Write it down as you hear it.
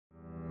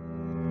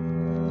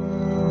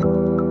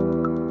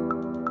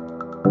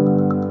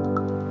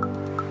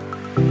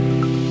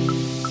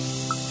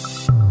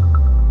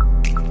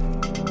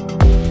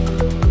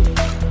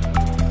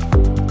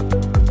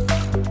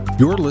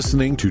You're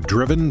listening to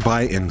Driven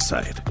by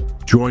Insight.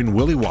 Join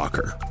Willie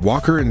Walker,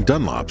 Walker &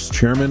 Dunlop's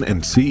chairman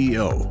and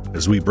CEO,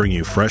 as we bring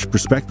you fresh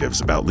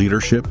perspectives about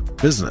leadership,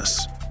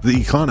 business, the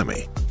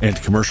economy, and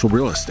commercial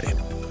real estate.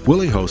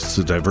 Willie hosts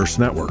a diverse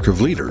network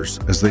of leaders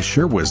as they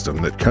share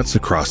wisdom that cuts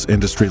across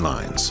industry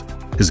lines.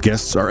 His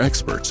guests are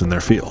experts in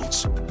their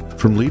fields,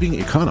 from leading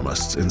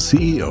economists and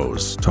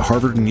CEOs to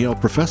Harvard and Yale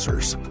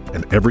professors,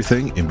 and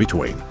everything in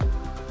between.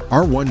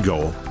 Our one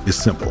goal is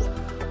simple: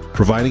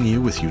 providing you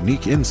with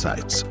unique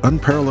insights,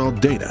 unparalleled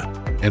data,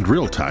 and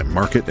real-time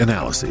market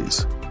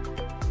analyses.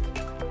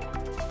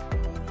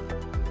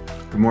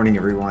 Good morning,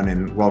 everyone,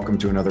 and welcome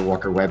to another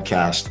Walker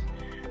Webcast.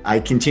 I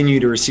continue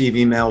to receive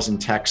emails and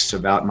texts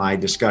about my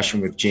discussion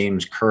with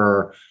James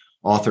Kerr,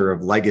 author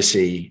of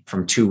Legacy,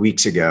 from 2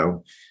 weeks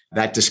ago.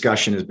 That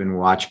discussion has been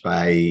watched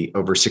by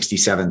over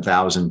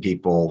 67,000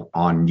 people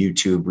on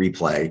YouTube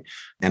replay.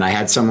 And I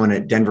had someone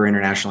at Denver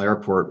International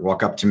Airport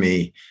walk up to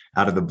me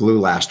out of the blue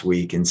last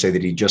week and say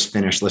that he just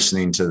finished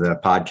listening to the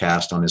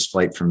podcast on his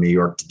flight from New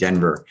York to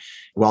Denver.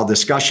 While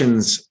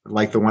discussions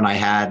like the one I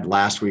had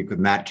last week with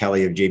Matt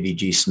Kelly of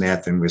JBG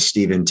Smith and with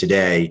Stephen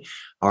today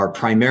are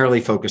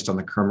primarily focused on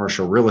the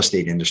commercial real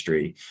estate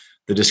industry,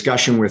 the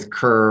discussion with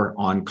Kerr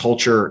on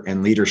culture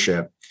and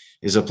leadership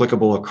is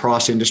applicable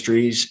across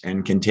industries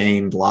and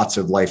contained lots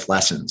of life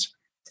lessons.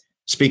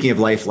 Speaking of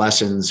life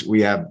lessons,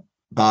 we have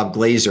Bob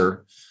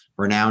Glazer,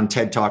 renowned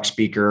TED Talk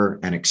speaker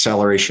and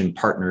Acceleration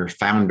Partner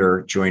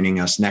founder, joining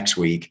us next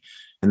week.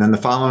 And then the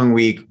following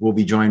week, we'll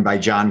be joined by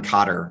John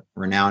Kotter,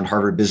 renowned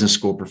Harvard Business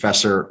School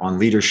professor on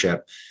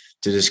leadership,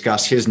 to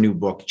discuss his new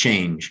book,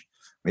 Change.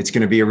 It's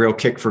going to be a real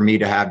kick for me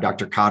to have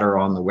Dr. Kotter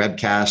on the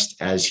webcast,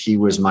 as he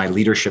was my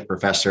leadership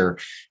professor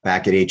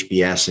back at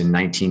HBS in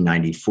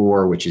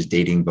 1994, which is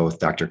dating both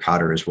Dr.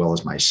 Kotter as well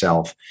as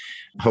myself.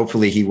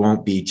 Hopefully, he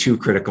won't be too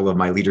critical of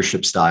my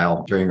leadership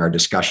style during our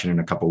discussion in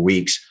a couple of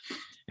weeks.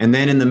 And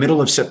then in the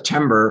middle of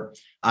September,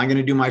 I'm going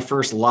to do my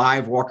first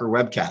live Walker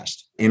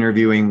Webcast,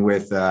 interviewing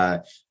with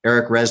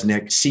Eric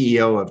Resnick,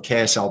 CEO of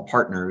KSL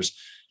Partners,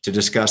 to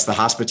discuss the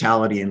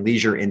hospitality and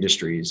leisure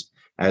industries,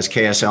 as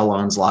KSL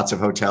owns lots of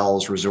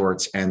hotels,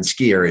 resorts, and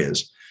ski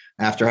areas.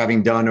 After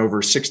having done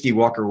over 60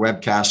 Walker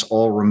Webcasts,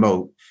 all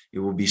remote, it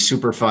will be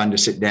super fun to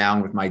sit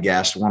down with my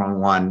guest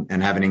one-on-one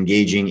and have an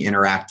engaging,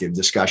 interactive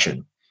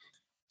discussion.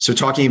 So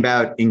talking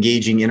about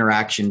engaging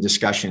interaction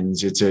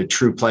discussions, it's a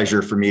true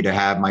pleasure for me to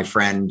have my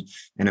friend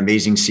and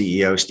amazing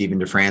CEO, Stephen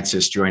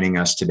DeFrancis, joining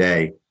us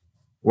today.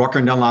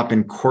 Walker & Dunlop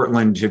and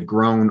Cortland have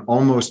grown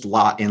almost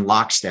in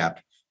lockstep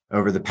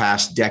over the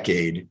past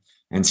decade.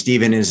 And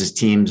Stephen and his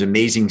team's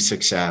amazing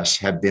success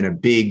have been a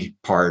big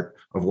part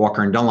of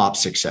Walker & Dunlop's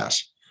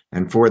success.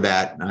 And for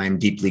that, I'm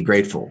deeply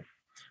grateful.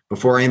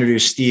 Before I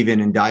introduce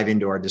Stephen and dive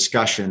into our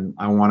discussion,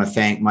 I want to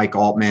thank Mike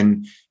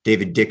Altman,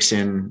 David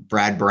Dixon,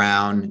 Brad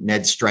Brown,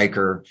 Ned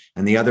Stryker,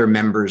 and the other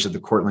members of the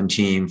Cortland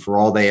team for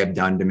all they have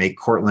done to make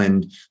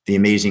Cortland the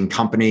amazing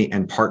company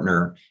and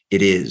partner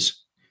it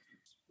is.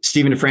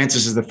 Stephen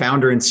DeFrancis is the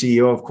founder and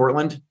CEO of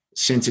Cortland.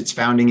 Since its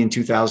founding in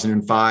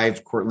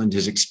 2005, Cortland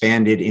has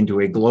expanded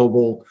into a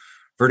global,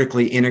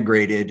 vertically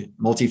integrated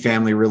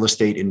multifamily real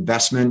estate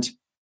investment,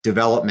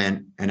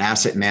 development, and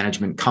asset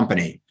management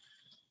company,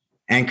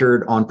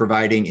 anchored on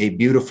providing a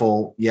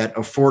beautiful yet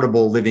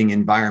affordable living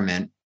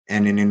environment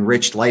and an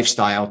enriched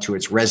lifestyle to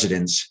its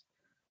residents.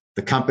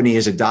 The company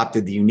has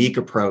adopted the unique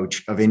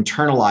approach of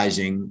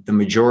internalizing the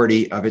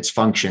majority of its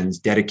functions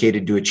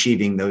dedicated to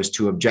achieving those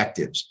two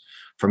objectives,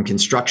 from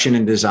construction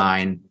and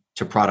design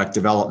to product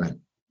development.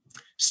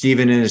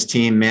 Stephen and his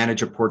team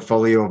manage a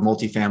portfolio of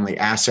multifamily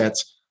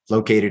assets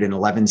located in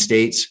 11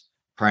 states,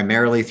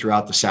 primarily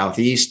throughout the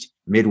Southeast,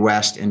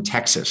 Midwest, and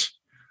Texas.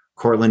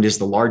 Cortland is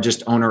the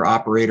largest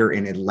owner-operator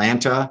in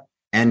Atlanta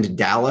and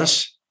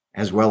Dallas,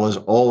 as well as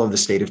all of the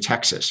state of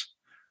Texas.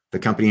 The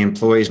company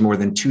employs more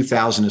than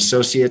 2,000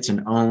 associates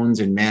and owns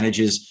and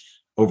manages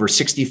over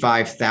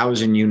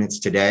 65,000 units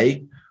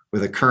today,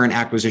 with a current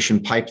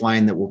acquisition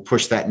pipeline that will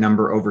push that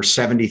number over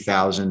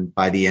 70,000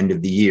 by the end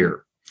of the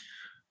year.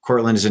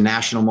 Cortland is a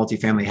National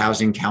Multifamily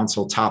Housing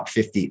Council Top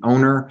 50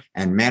 owner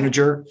and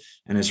manager,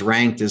 and is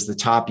ranked as the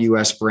top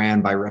U.S.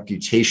 brand by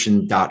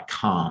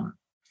Reputation.com.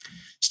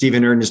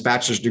 Stephen earned his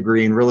bachelor's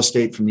degree in real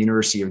estate from the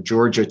University of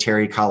Georgia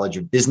Terry College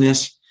of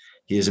Business.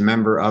 He is a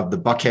member of the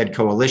Buckhead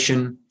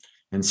Coalition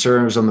and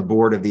serves on the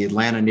board of the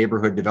Atlanta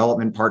Neighborhood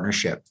Development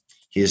Partnership.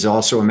 He is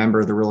also a member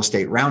of the Real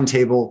Estate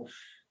Roundtable,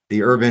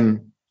 the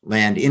Urban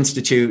Land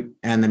Institute,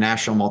 and the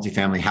National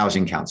Multifamily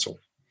Housing Council.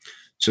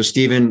 So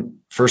Stephen,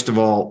 first of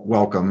all,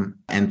 welcome,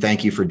 and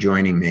thank you for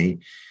joining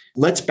me.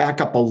 Let's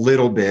back up a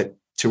little bit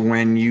to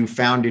when you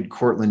founded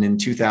Cortland in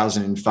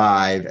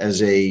 2005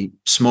 as a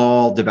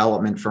small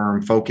development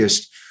firm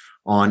focused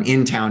on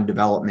in-town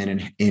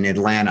development in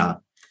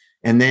Atlanta.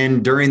 And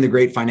then during the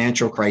great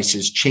financial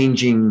crisis,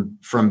 changing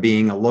from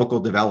being a local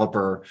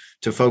developer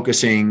to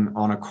focusing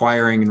on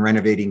acquiring and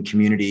renovating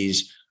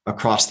communities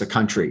across the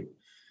country.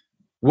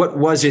 What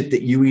was it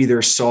that you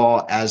either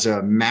saw as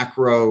a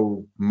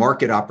macro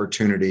market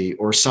opportunity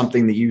or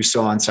something that you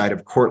saw inside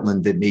of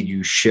Cortland that made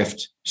you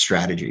shift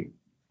strategy?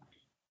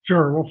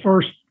 Sure. Well,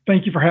 first,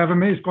 thank you for having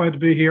me. It's glad to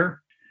be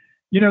here.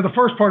 The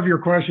first part of your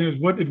question is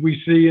what did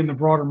we see in the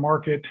broader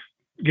market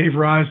gave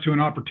rise to an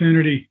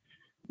opportunity?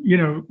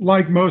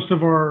 Like most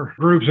of our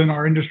groups in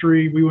our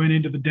industry, we went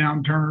into the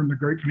downturn, the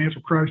great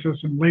financial crisis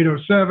in late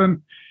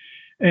 '07.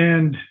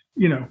 And,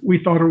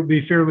 we thought it would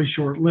be fairly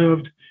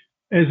short-lived.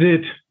 As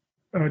it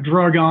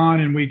drug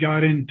on and we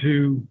got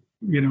into,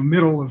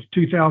 middle of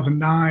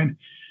 2009,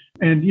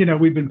 and,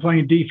 we've been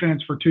playing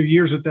defense for 2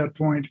 years at that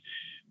point,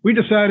 we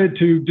decided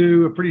to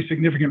do a pretty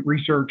significant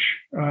research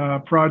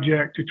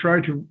project to try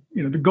to,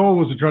 the goal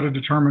was to try to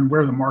determine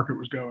where the market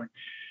was going.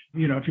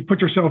 If you put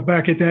yourself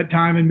back at that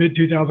time in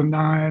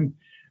mid-2009,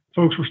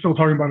 folks were still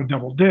talking about a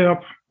double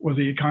dip. Was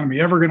the economy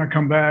ever going to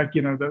come back?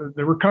 The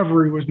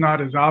recovery was not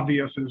as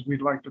obvious as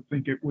we'd like to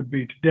think it would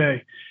be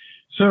today.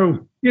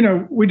 So,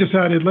 we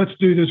decided let's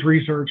do this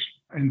research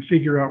and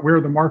figure out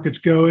where the market's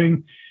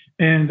going.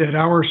 And at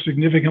our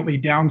significantly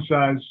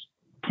downsized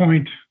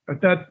point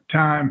at that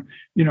time,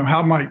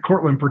 how might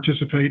Cortland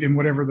participate in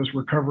whatever this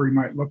recovery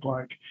might look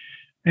like?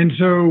 And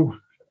so,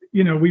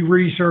 we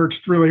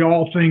researched really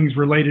all things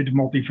related to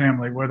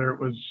multifamily, whether it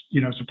was,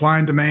 supply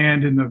and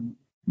demand in the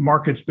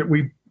markets that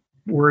we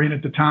were in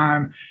at the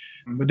time,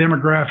 the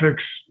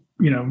demographics,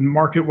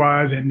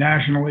 market-wise and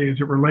nationally as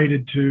it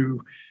related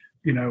to,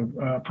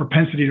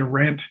 propensity to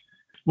rent.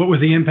 What was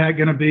the impact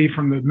going to be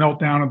from the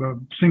meltdown of the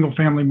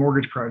single-family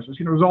mortgage crisis?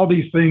 It was all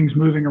these things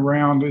moving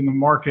around in the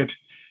market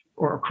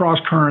or cross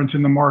currents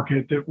in the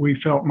market that we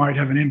felt might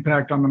have an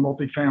impact on the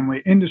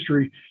multifamily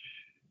industry.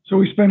 So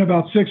we spent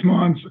about 6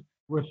 months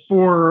with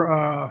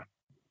 4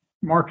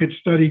 market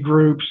study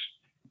groups,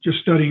 just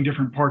studying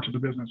different parts of the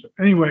business.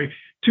 Anyway,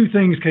 2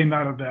 things came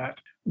out of that.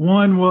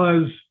 One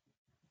was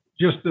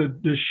just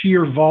the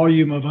sheer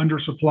volume of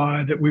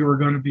undersupply that we were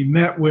going to be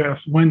met with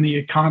when the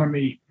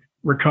economy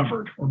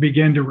recovered or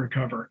began to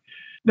recover.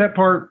 That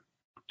part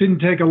didn't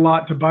take a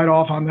lot to bite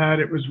off on that.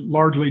 It was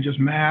largely just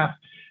math,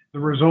 the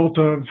result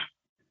of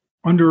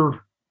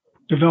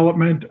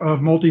underdevelopment of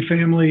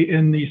multifamily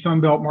in the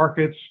Sunbelt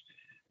markets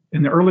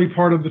in the early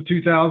part of the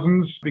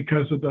 2000s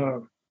because of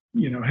the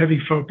heavy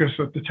focus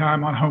at the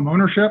time on home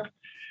ownership,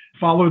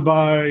 followed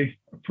by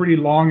a pretty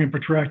long and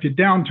protracted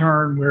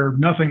downturn where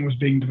nothing was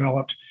being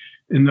developed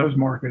in those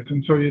markets.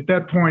 And so at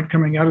that point,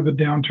 coming out of the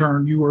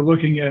downturn, you were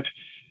looking at,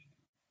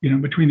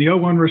 between the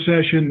 '01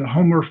 recession,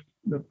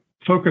 the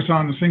focus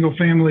on the single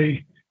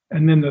family,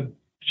 and then the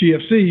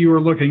GFC, you were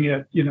looking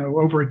at,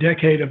 over a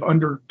decade of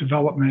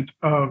underdevelopment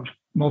of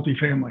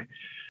multifamily.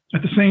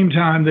 At the same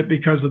time that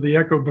because of the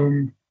echo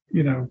boom,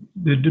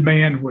 the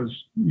demand was,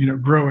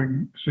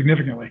 growing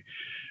significantly.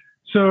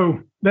 So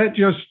that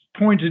just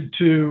pointed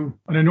to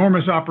an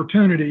enormous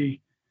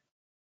opportunity,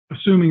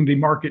 assuming the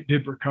market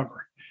did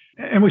recover.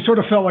 And we sort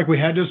of felt like we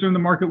had to assume the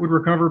market would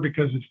recover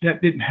because if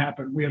that didn't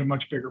happen, we had a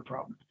much bigger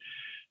problem.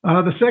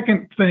 The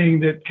second thing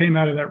that came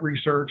out of that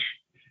research,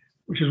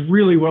 which is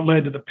really what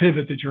led to the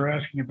pivot that you're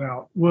asking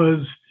about,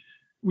 was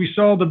we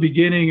saw the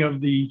beginning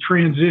of the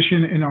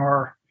transition in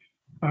our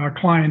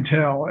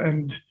clientele.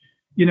 And,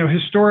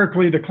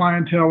 historically, the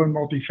clientele in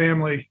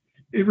multifamily,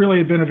 it really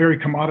had been a very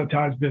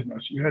commoditized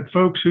business. You had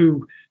folks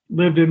who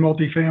lived in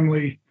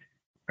multifamily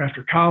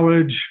after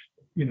college,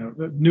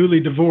 newly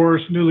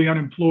divorced, newly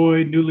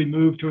unemployed, newly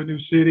moved to a new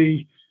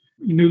city,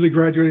 newly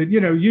graduated.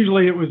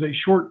 Usually it was a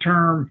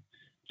short-term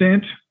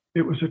stint.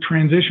 It was a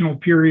transitional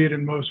period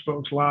in most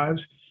folks'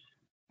 lives.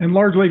 And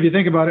largely, if you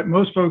think about it,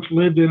 most folks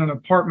lived in an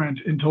apartment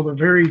until the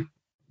very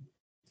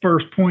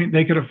first point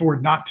they could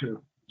afford not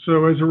to.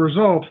 So as a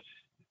result,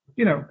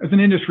 as an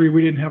industry,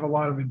 we didn't have a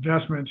lot of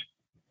investment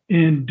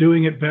in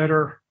doing it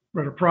better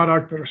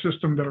product, better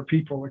system, better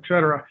people, et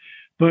cetera.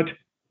 But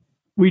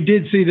we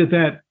did see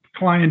that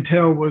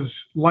clientele was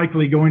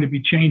likely going to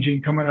be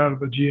changing coming out of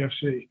the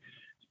GFC.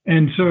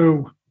 And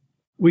so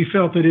we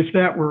felt that if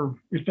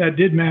that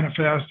did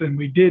manifest and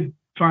we did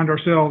find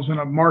ourselves in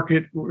a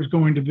market that was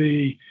going to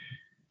be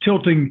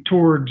tilting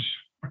towards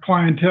a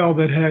clientele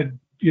that had,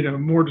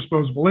 more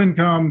disposable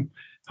income,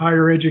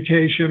 higher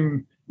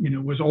education,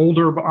 was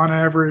older on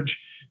average,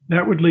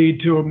 that would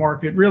lead to a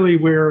market really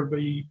where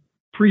the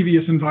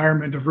previous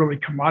environment of really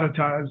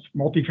commoditized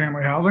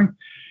multifamily housing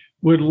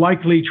would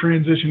likely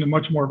transition to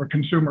much more of a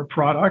consumer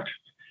product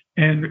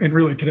and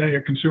really today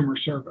a consumer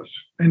service.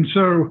 And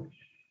so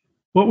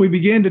what we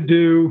began to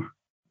do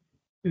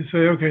is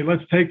say, okay,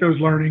 let's take those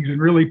learnings and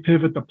really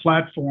pivot the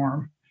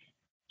platform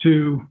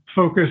to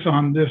focus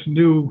on this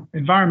new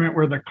environment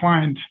where the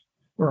client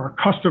or our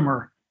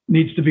customer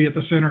needs to be at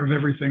the center of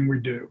everything we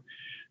do.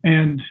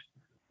 And,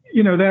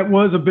 that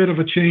was a bit of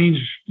a change,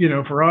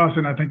 for us.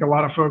 And I think a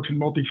lot of folks in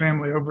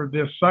multifamily over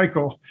this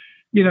cycle,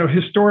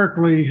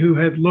 historically who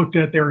had looked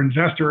at their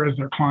investor as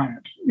their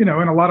client, and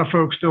a lot of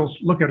folks still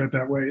look at it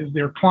that way, is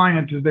their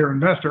client is their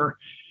investor.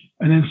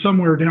 And then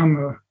somewhere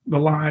down the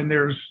line,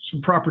 there's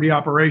some property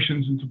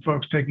operations and some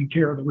folks taking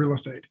care of the real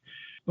estate.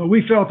 But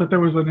we felt that there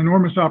was an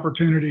enormous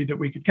opportunity that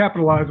we could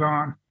capitalize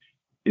on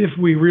if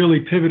we really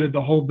pivoted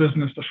the whole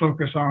business to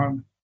focus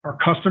on our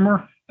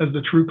customer as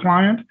the true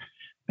client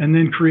and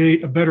then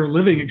create a better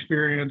living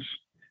experience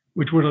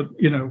which would,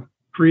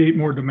 create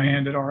more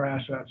demand at our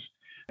assets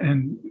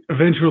and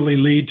eventually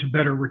lead to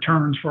better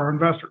returns for our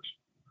investors.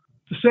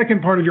 The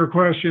second part of your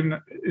question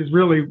is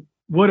really,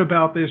 what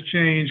about this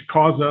change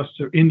caused us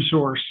to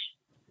insource,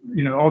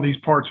 all these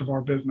parts of our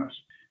business?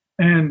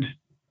 And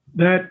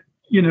that,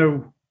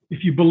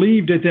 if you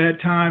believed at that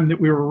time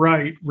that we were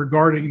right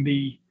regarding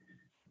the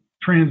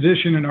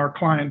transition in our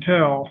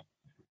clientele,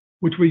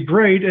 which was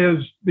great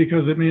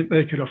because it meant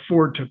they could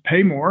afford to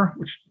pay more,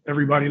 which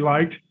everybody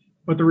liked.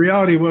 But the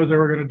reality was they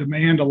were going to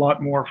demand a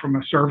lot more from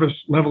a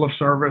level of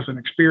service and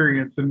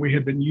experience than we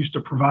had been used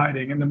to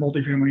providing in the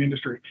multifamily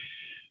industry.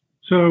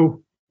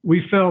 So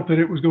we felt that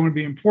it was going to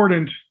be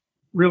important,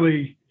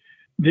 really,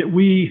 that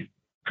we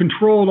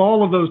controlled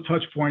all of those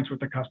touch points with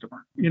the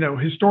customer.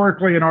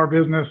 Historically in our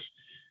business,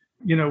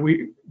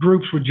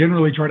 groups would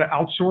generally try to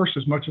outsource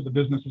as much of the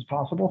business as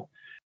possible.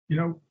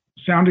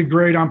 Sounded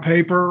great on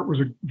paper, was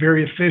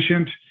very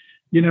efficient,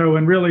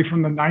 and really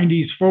from the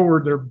 90s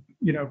forward, they're,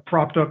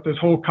 propped up this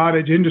whole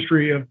cottage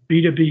industry of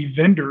B2B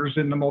vendors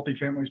in the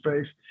multifamily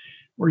space,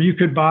 where you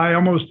could buy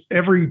almost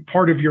every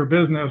part of your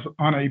business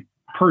on a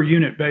per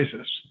unit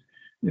basis,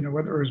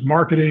 whether it was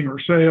marketing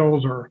or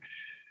sales or,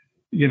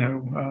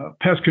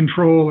 pest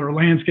control or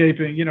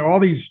landscaping, all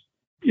these,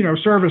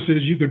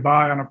 services you could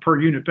buy on a per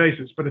unit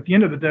basis. But at the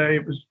end of the day,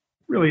 it was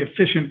really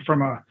efficient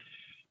from a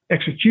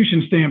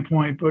execution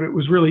standpoint, but it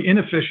was really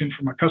inefficient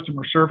from a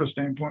customer service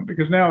standpoint,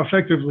 because now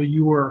effectively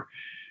you were,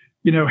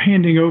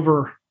 handing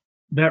over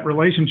that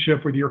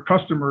relationship with your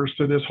customers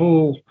to this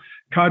whole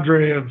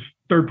cadre of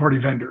third-party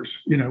vendors,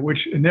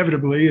 which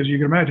inevitably, as you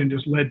can imagine,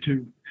 just led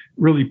to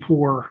really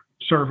poor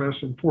service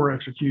and poor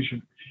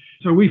execution.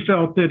 So we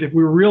felt that if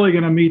we were really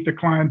going to meet the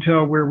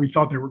clientele where we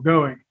thought they were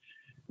going,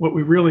 what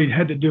we really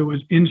had to do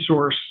was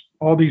insource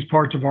all these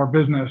parts of our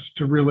business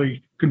to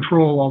really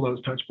control all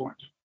those touch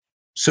points.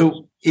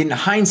 So in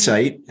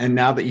hindsight, and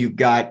now that you've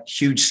got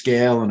huge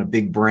scale and a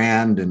big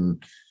brand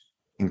and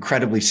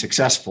incredibly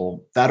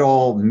successful, that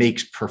all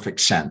makes perfect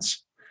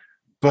sense.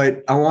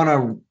 But I want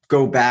to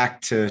go back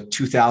to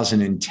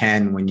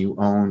 2010 when you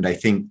owned, I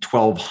think,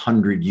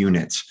 1,200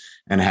 units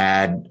and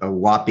had a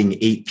whopping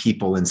 8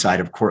 people inside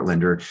of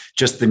Cortland, or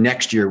just the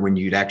next year when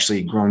you'd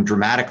actually grown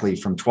dramatically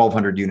from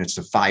 1,200 units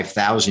to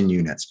 5,000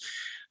 units.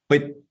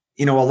 But,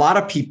 a lot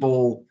of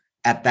people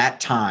at that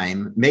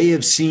time may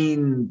have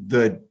seen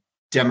the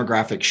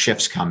demographic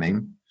shifts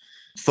coming,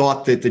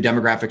 thought that the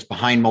demographics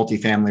behind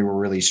multifamily were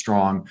really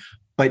strong,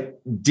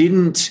 but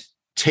didn't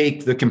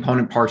take the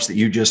component parts that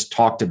you just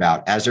talked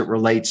about as it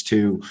relates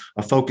to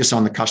a focus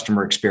on the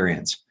customer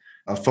experience,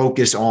 a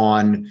focus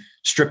on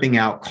stripping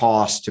out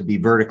costs to be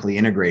vertically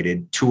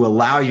integrated to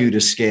allow you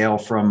to scale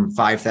from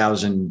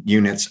 5,000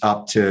 units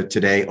up to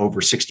today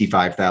over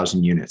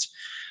 65,000 units.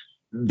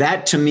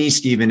 That to me,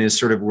 Stephen, is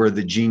sort of where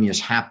the genius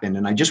happened.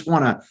 And I just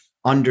want to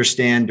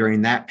understand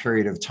during that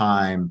period of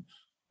time,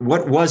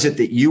 what was it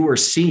that you were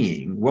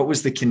seeing? What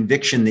was the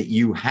conviction that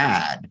you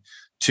had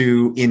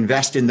to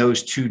invest in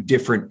those two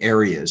different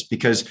areas?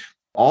 Because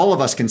all of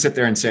us can sit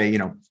there and say,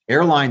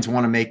 airlines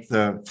want to make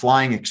the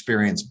flying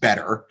experience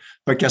better,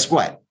 but guess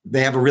what?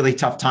 They have a really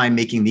tough time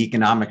making the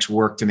economics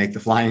work to make the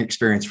flying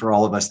experience for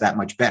all of us that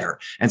much better.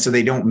 And so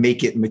they don't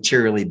make it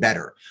materially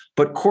better.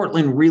 But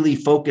Cortland really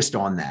focused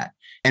on that.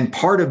 And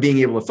part of being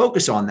able to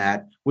focus on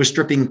that was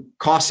stripping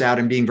costs out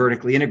and being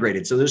vertically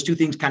integrated. So those two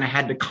things kind of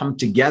had to come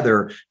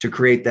together to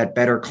create that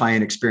better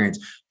client experience.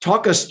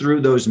 Talk us through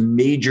those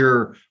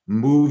major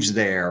moves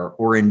there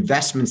or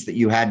investments that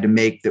you had to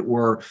make that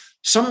were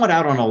somewhat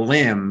out on a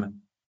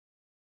limb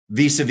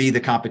vis-a-vis the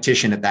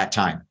competition at that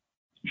time.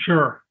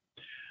 Sure.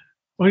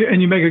 Well,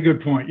 and you make a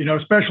good point,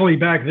 especially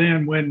back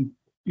then when,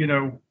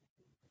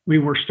 we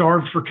were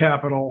starved for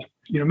capital.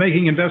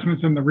 Making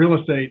investments in the real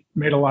estate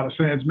made a lot of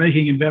sense.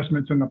 Making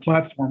investments in the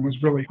platform was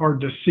really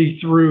hard to see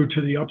through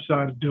to the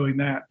upside of doing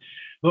that.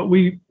 But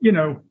we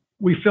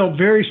felt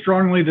very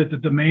strongly that the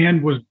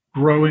demand was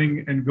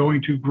growing and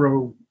going to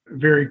grow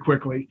very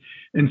quickly.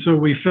 And so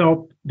we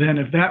felt then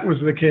if that was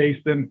the case,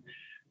 then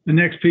the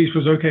next piece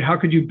was, okay, how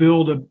could you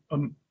build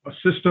a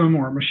system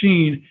or a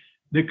machine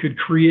that could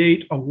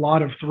create a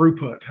lot of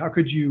throughput? How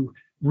could you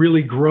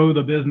really grow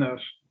the business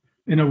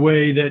in a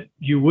way that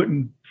you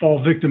wouldn't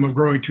fall victim of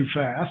growing too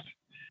fast?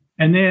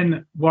 And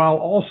then while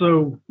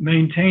also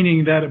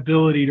maintaining that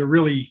ability to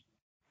really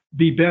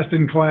be best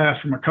in class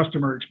from a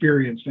customer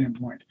experience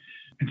standpoint.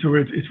 And so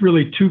it's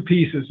really two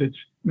pieces. It's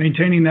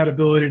maintaining that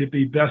ability to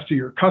be best to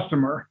your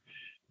customer,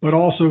 but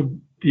also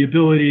the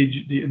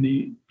ability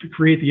to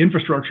create the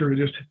infrastructure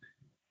to just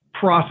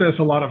process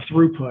a lot of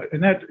throughput.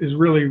 And that is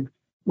really,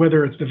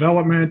 whether it's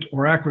development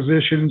or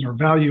acquisitions or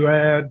value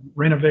add,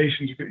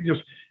 renovations,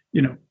 just,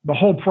 the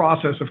whole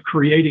process of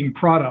creating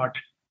product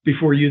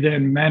before you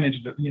then manage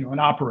and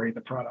operate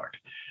the product.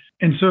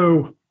 And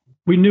so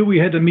we knew we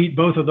had to meet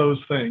both of those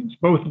things,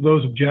 both of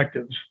those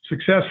objectives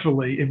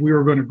successfully if we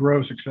were going to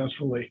grow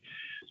successfully.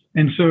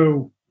 And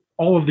so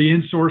all of the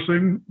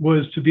insourcing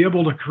was to be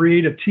able to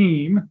create a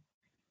team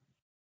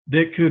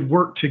that could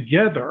work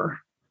together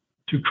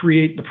to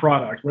create the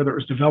product, whether it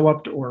was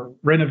developed or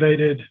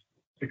renovated,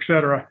 et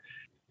cetera.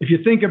 If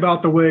you think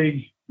about the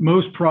way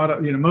most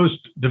most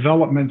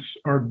developments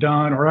are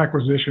done, or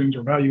acquisitions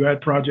or value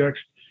add projects,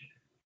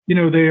 they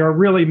are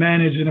really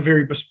managed in a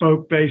very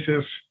bespoke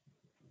basis,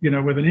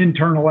 with an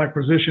internal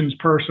acquisitions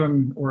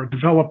person or a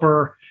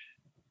developer,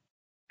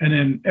 and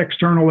then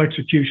external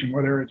execution,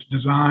 whether it's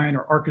design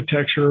or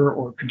architecture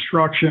or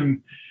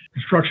construction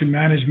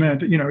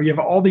management. You have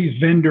all these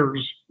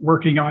vendors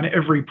working on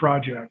every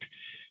project.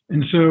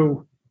 And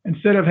so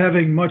instead of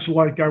having much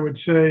like, I would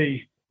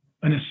say,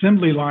 an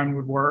assembly line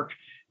would work,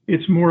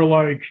 it's more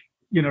like,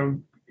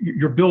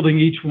 you're building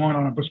each one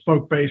on a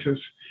bespoke basis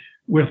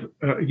with,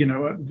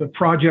 the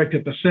project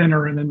at the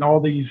center, and then all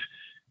these,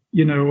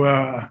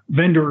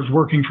 vendors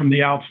working from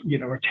the outside,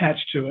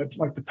 attached to it,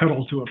 like the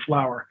petal to a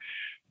flower.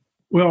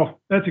 Well,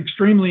 that's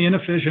extremely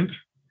inefficient.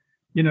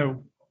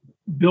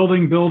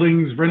 Building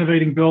buildings,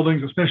 renovating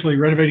buildings, especially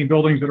renovating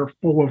buildings that are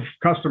full of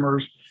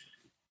customers,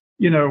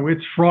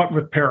 it's fraught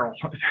with peril.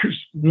 There's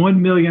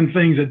 1 million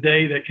things a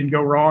day that can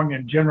go wrong,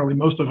 and generally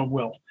most of them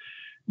will.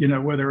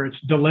 Whether it's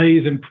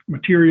delays in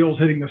materials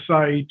hitting the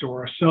site,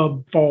 or a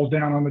sub falls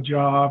down on the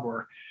job,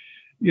 or,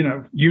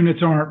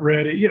 units aren't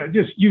ready,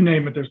 just you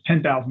name it, there's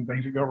 10,000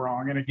 things that go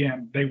wrong. And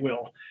again, they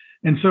will.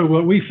 And so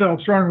what we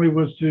felt strongly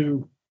was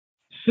to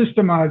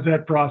systemize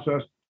that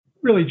process,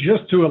 really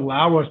just to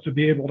allow us to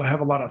be able to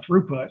have a lot of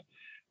throughput.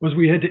 Was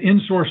we had to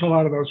insource a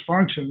lot of those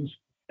functions,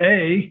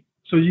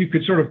 so you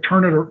could sort of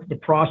turn the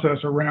process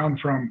around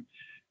from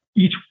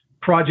each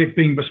project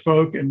being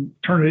bespoke and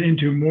turn it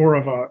into more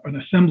of an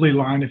assembly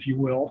line, if you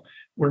will,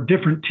 where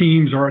different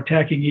teams are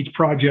attacking each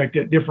project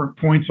at different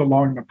points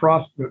along the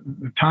process,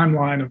 the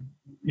timeline of,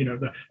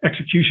 the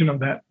execution of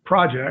that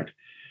project,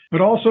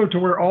 but also to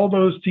where all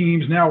those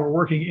teams now are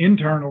working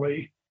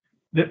internally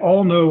that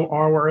all know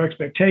our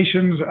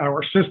expectations,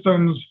 our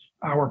systems,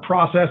 our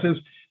processes.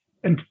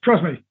 And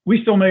trust me,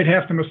 we still made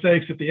half the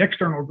mistakes that the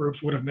external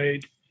groups would have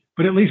made,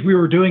 but at least we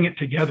were doing it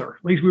together.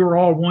 At least we were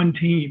all one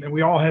team, and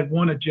we all had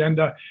one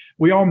agenda.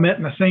 We all met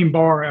in the same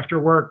bar after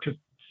work to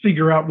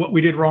figure out what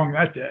we did wrong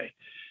that day.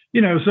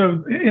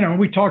 So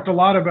we talked a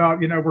lot about,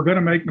 we're going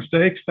to make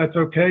mistakes. That's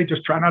okay.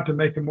 Just try not to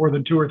make them more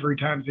than 2 or 3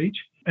 times each.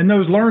 And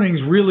those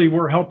learnings really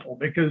were helpful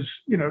because,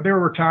 there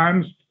were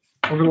times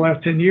over the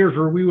last 10 years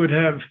where we would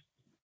have,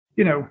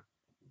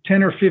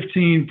 10 or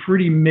 15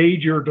 pretty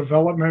major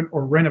development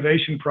or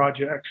renovation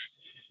projects,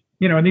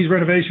 and these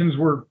renovations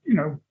were,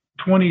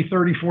 $20,000,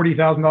 $30,000,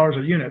 $40,000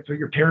 a unit. So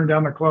you're tearing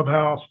down the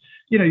clubhouse,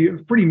 you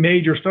have pretty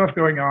major stuff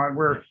going on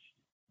where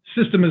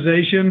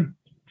systemization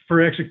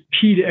for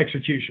key to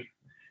execution.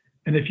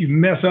 And if you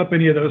mess up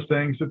any of those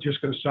things, it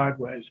just goes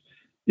sideways,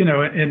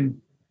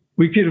 and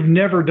we could have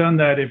never done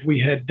that if we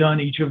had done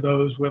each of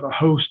those with a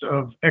host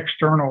of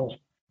external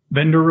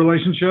vendor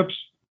relationships,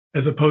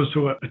 as opposed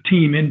to a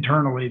team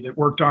internally that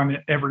worked on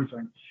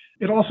everything.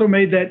 It also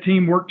made that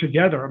team work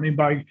together. I mean,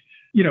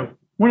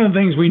 one of the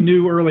things we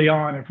knew early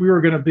on, if we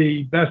were going to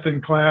be best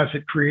in class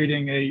at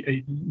creating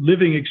a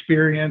living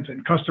experience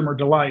and customer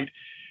delight,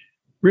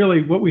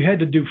 really what we had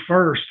to do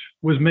first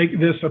was make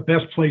this a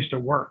best place to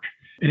work.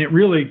 And it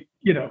really,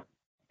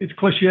 it's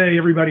cliche.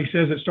 Everybody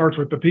says it starts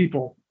with the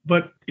people,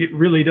 but it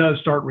really does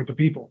start with the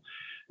people.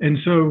 And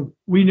so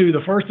we knew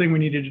the first thing we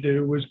needed to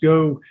do was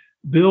go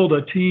build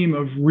a team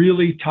of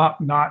really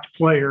top-notch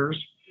players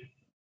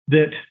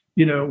that,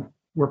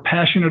 were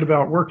passionate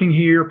about working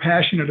here,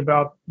 passionate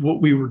about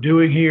what we were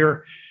doing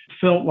here,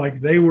 felt like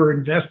they were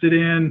invested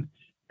in,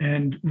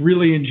 and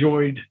really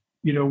enjoyed,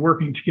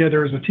 working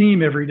together as a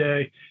team every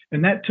day.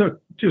 And that took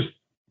just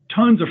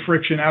tons of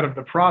friction out of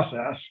the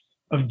process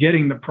of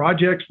getting the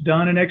projects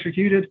done and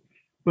executed.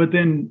 But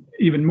then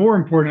even more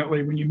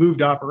importantly, when you move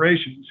to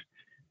operations,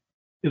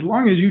 as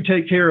long as you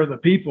take care of the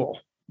people,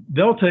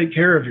 they'll take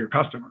care of your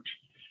customers.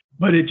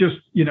 But it just,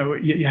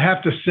 you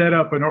have to set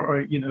up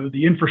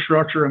the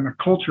infrastructure and the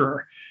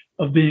culture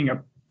of being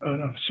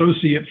an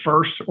associate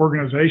first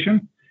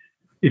organization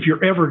if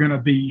you're ever going to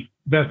be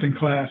best in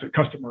class at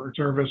customer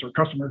service or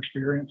customer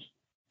experience.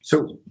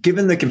 So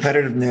given the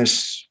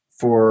competitiveness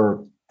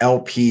for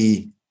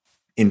LP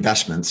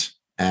investments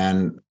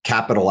and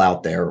capital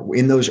out there,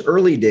 in those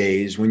early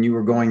days when you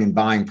were going and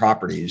buying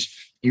properties,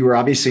 you were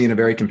obviously in a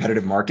very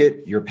competitive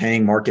market. You're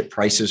paying market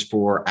prices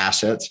for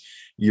assets.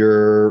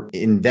 You're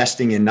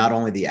investing in not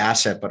only the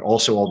asset, but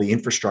also all the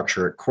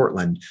infrastructure at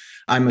Cortland.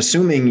 I'm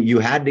assuming you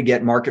had to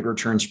get market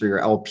returns for your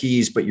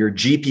LPs, but your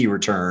GP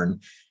return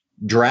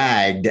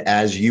dragged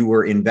as you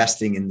were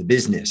investing in the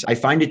business. I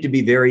find it to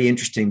be very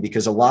interesting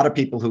because a lot of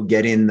people who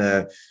get in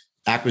the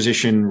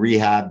acquisition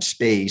rehab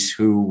space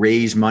who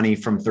raise money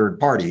from third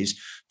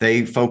parties,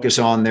 they focus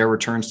on their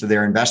returns to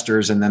their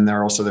investors, and then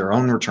they're also their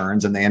own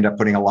returns, and they end up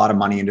putting a lot of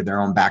money into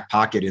their own back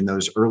pocket in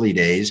those early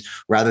days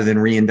rather than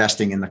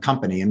reinvesting in the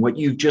company. And what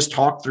you just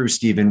talked through,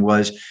 Stephen,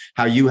 was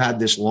how you had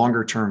this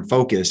longer term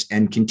focus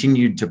and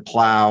continued to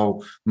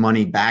plow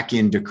money back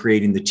into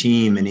creating the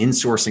team and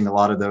insourcing a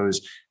lot of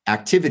those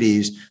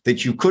activities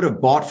that you could have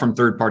bought from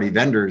third-party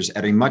vendors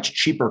at a much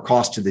cheaper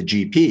cost to the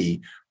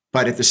GP.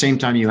 But at the same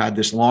time, you had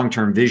this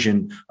long-term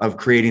vision of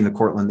creating the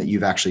Cortland that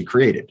you've actually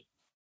created.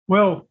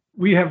 Well,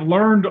 we have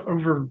learned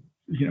over,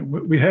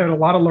 we had a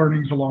lot of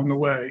learnings along the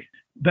way.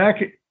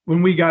 Back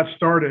when we got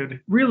started,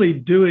 really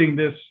doing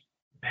this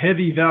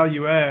heavy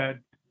value add,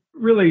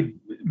 really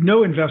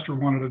no investor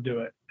wanted to do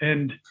it.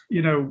 And,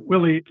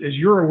 Willie, as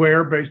you're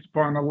aware, based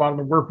upon a lot of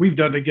the work we've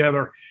done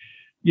together,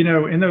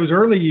 in those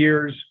early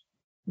years,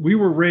 we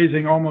were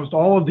raising almost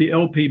all of the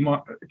LP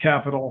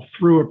capital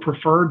through a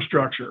preferred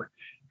structure.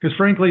 Because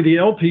frankly, the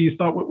LPs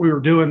thought what we were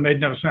doing made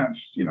no sense.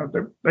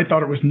 They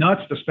thought it was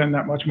nuts to spend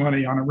that much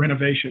money on a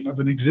renovation of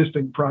an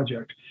existing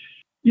project.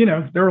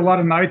 There were a lot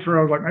of nights where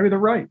I was like, maybe they're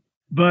right.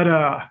 But,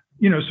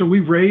 so we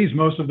raised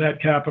most of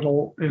that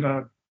capital in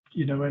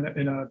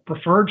a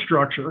preferred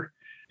structure.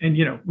 And,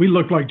 we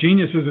looked like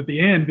geniuses at the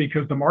end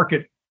because the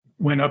market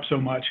went up so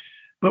much.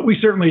 But we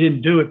certainly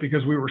didn't do it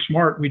because we were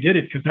smart. We did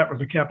it because that was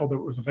the capital that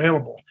was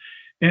available.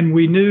 And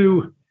we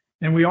knew,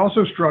 and we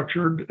also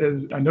structured,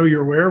 as I know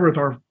you're aware, with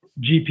our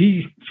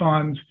GP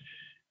funds,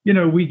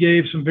 we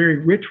gave some very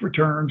rich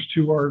returns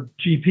to our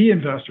GP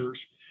investors.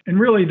 And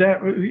really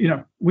that,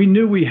 we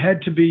knew we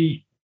had to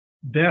be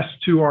best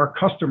to our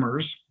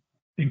customers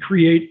and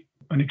create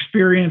an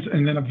experience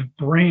and then a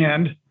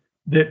brand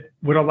that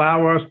would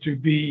allow us to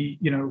be,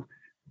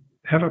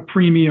 have a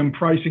premium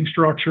pricing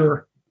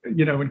structure,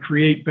 and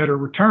create better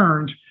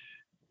returns.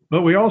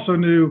 But we also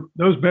knew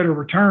those better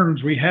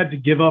returns we had to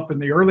give up in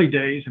the early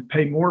days and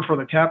pay more for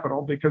the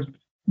capital because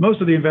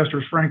most of the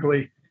investors,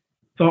 frankly,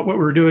 thought what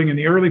we were doing in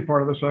the early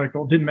part of the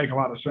cycle didn't make a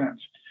lot of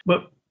sense.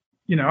 But,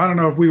 I don't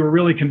know if we were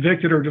really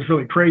convicted or just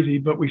really crazy,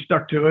 but we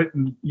stuck to it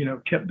and,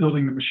 kept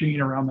building the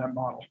machine around that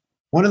model.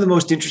 One of the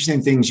most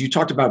interesting things you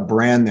talked about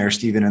brand there,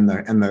 Stephen, and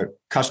the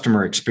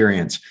customer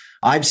experience.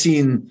 I've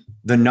seen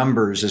the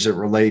numbers as it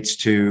relates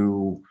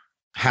to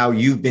how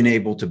you've been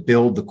able to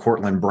build the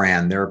Cortland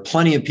brand. There are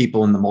plenty of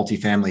people in the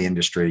multifamily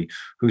industry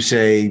who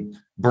say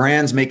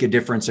brands make a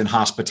difference in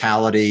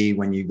hospitality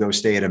when you go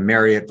stay at a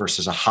Marriott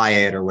versus a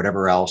Hyatt or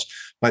whatever else,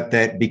 but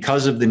that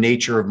because of the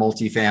nature of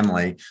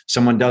multifamily,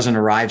 someone doesn't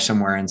arrive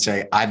somewhere and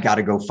say, I've got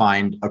to go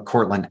find a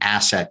Cortland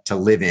asset to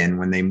live in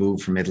when they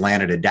move from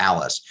Atlanta to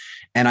Dallas.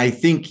 And I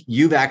think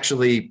you've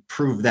actually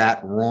proved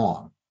that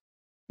wrong.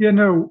 Yeah,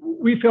 no,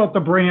 we felt the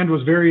brand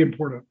was very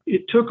important.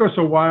 It took us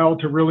a while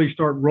to really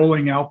start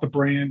rolling out the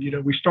brand.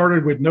 We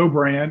started with no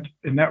brand,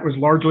 and that was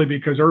largely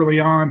because early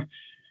on,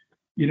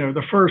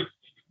 the first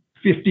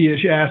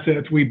 50-ish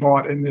assets we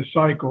bought in this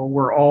cycle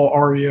were all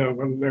REO,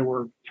 whether they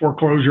were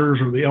foreclosures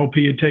or the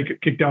LP had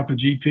kicked out the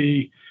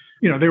GP.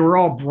 They were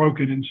all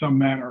broken in some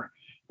manner.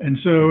 And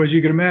so, as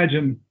you can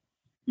imagine,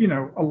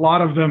 a lot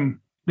of them,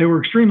 they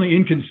were extremely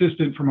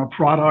inconsistent from a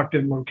product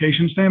and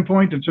location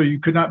standpoint. And so you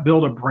could not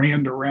build a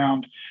brand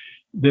around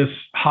this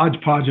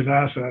hodgepodge of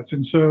assets.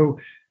 And so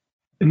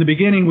in the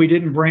beginning, we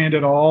didn't brand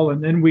at all.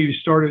 And then we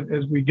started,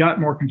 as we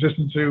got more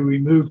consistency, we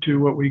moved to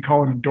what we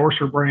call an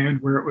endorser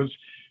brand, where it was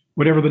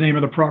whatever the name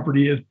of the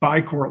property is by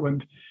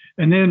Cortland.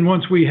 And then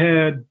once we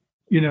had,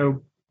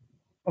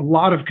 a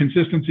lot of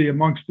consistency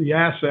amongst the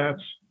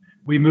assets,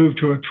 we moved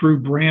to a true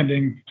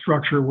branding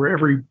structure where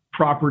every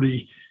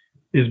property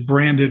is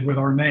branded with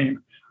our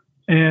name.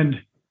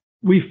 And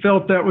we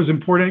felt that was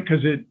important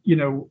because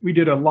we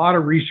did a lot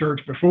of research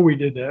before we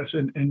did this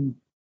and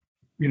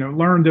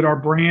learned that our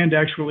brand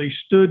actually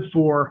stood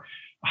for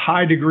a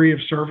high degree of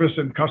service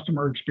and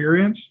customer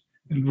experience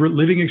and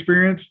living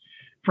experience,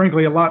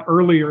 frankly, a lot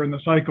earlier in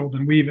the cycle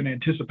than we even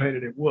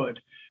anticipated it would.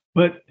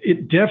 But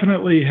it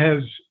definitely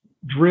has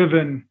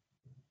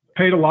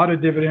paid a lot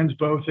of dividends,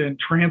 both in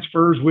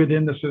transfers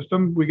within the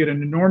system. We get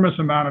an enormous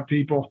amount of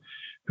people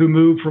who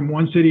move from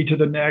one city to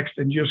the next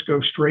and just go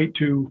straight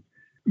to,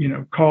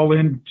 call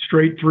in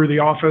straight through the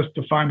office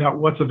to find out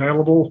what's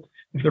available.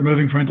 If they're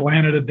moving from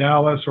Atlanta to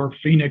Dallas or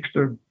Phoenix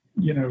to,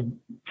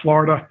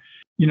 Florida,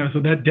 so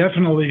that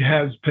definitely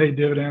has paid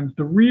dividends.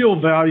 The real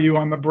value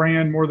on the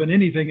brand more than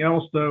anything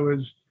else, though,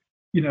 is,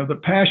 the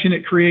passion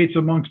it creates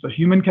amongst the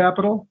human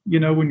capital,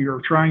 when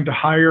you're trying to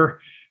hire,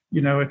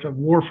 it's a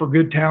war for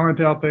good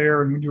talent out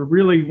there. And when you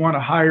really want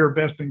to hire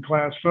best in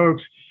class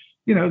folks,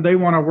 they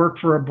want to work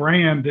for a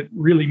brand that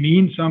really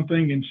means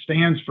something and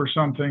stands for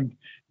something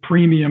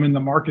premium in the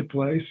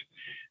marketplace.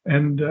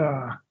 And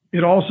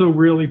it also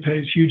really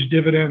pays huge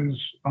dividends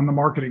on the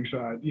marketing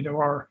side.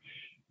 Our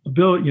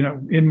ability,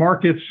 in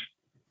markets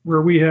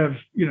where we have,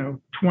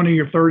 20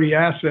 or 30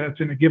 assets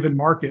in a given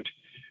market,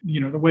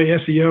 the way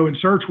SEO and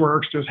search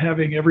works, just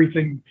having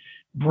everything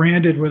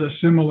branded with a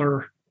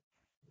similar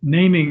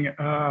naming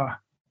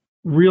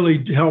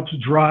really helps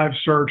drive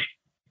search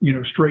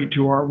straight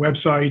to our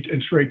website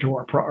and straight to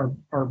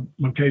our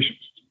locations.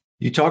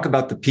 You talk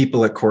about the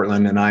people at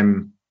Cortland, and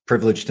I'm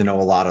privileged to know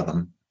a lot of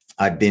them.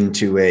 I've been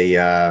to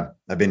a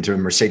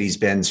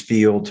Mercedes-Benz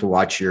field to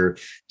watch your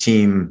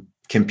team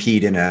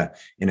compete in a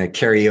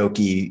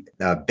karaoke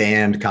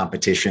band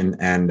competition,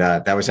 and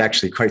that was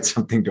actually quite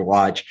something to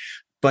watch.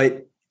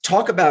 But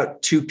talk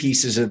about two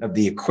pieces of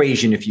the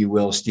equation, if you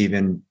will,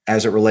 Stephen,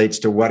 as it relates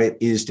to what it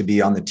is to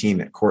be on the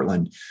team at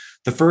Cortland.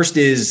 The first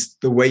is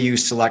the way you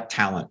select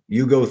talent.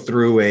 You go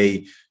through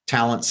a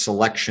talent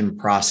selection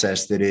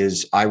process that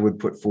is, I would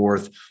put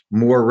forth,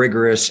 more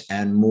rigorous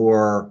and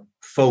more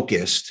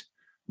focused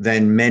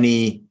than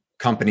many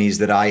companies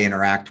that I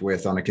interact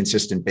with on a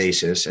consistent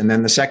basis. And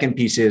then the second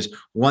piece is,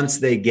 once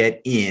they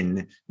get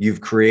in,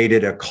 you've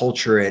created a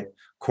culture at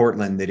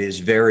Cortland that is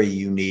very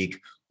unique.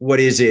 What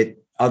is it,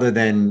 other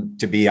than,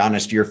 to be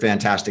honest, your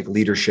fantastic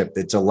leadership,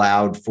 that's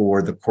allowed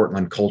for the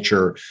Cortland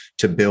culture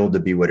to build to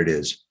be what it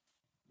is?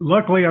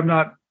 Luckily, I'm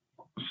not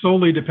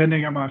solely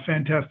depending on my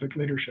fantastic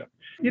leadership.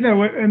 In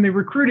the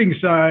recruiting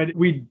side,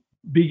 we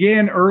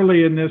began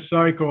early in this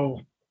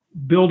cycle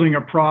building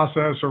a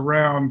process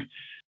around,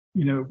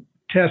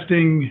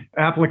 testing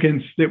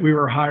applicants that we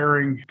were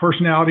hiring,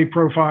 personality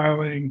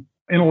profiling,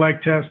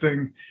 intellect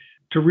testing,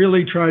 to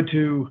really try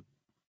to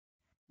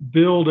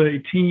build a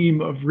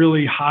team of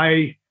really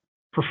high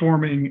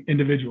performing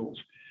individuals.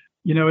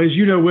 As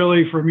you know,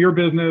 Willie, from your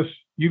business,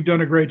 you've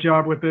done a great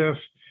job with this.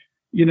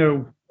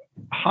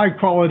 High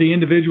quality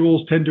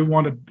individuals tend to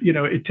want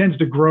to, it tends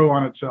to grow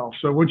on itself.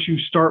 So once you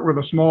start with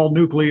a small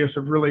nucleus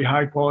of really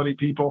high quality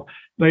people,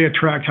 they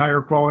attract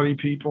higher quality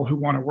people who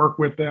want to work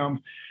with them.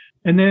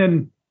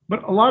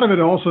 But a lot of it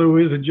also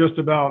isn't just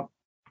about,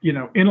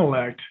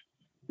 intellect.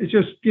 It's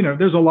just,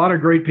 there's a lot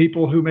of great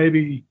people who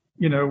maybe,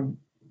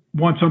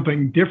 want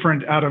something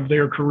different out of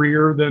their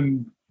career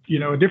than,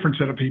 a different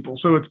set of people.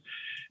 So it's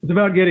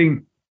about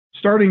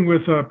starting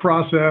with a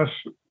process,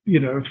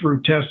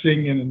 through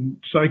testing and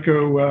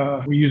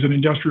we use an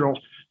industrial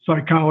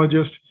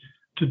psychologist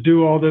to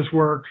do all this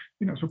work.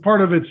 So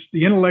part of it's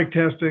the intellect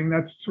testing.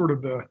 That's sort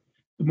of the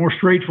more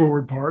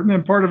straightforward part. And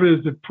then part of it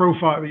is the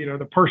profile,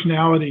 the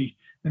personality,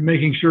 and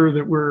making sure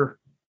that we're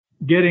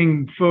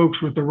getting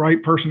folks with the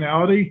right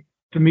personality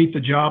to meet the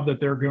job that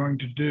they're going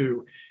to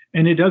do.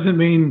 And it doesn't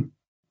mean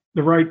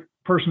the right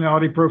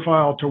personality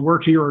profile to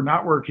work here or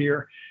not work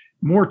here.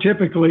 More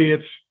typically,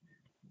 it's,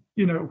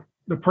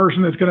 the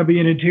person that's going to be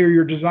in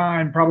interior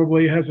design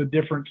probably has a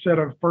different set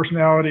of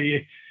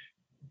personality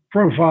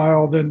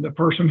profile than the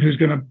person who's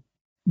going to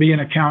be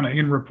in accounting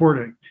and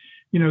reporting.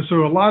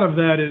 So a lot of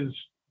that is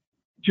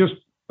just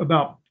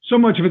so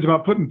much of it's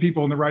about putting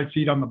people in the right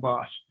seat on the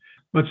bus.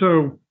 But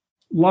so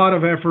a lot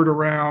of effort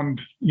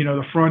around,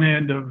 the front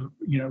end of,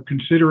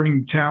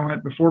 considering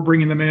talent before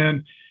bringing them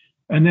in,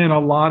 and then a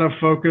lot of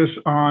focus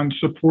on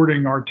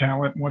supporting our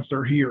talent once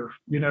they're here.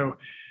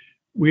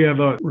 We have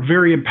a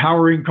very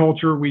empowering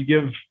culture. We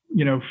give,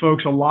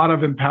 folks a lot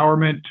of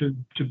empowerment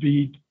to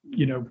be,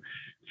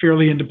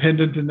 fairly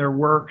independent in their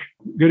work.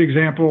 Good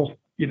example,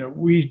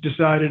 we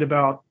decided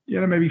about,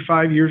 maybe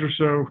 5 years or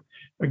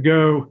so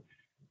ago,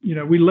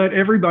 we let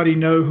everybody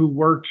know who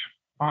worked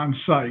on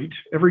site,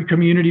 every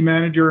community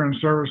manager and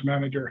service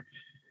manager,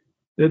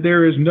 that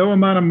there is no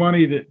amount of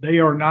money that they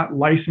are not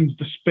licensed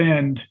to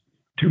spend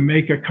to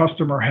make a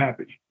customer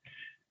happy.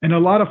 And a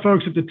lot of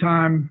folks at the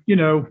time,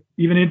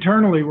 even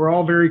internally, we're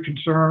all very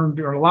concerned,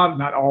 or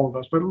not all of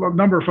us, but a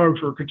number of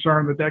folks were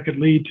concerned that could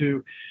lead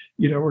to,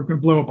 we're going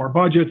to blow up our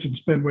budgets and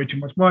spend way too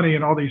much money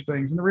and all these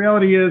things. And the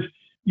reality is,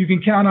 you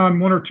can count on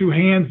one or two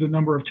hands the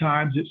number of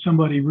times that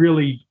somebody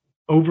really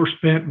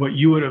overspent what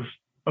you would have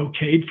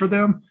okayed for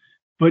them.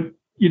 But,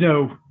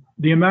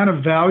 the amount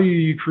of value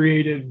you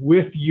created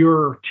with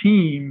your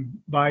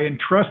team by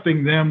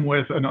entrusting them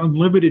with an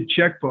unlimited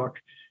checkbook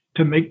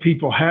to make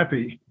people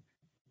happy,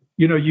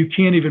 you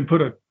can't even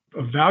put a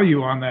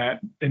value on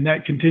that. And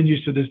that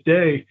continues to this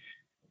day,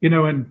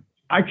 and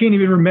I can't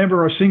even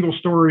remember a single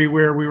story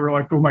where we were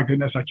like, oh my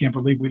goodness, I can't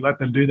believe we let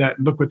them do that.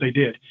 And look what they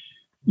did.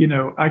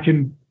 I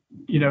can,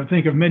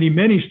 think of many,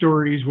 many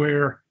stories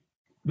where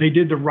they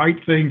did the right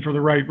thing for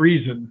the right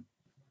reason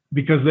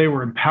because they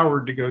were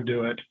empowered to go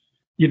do it,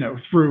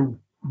 through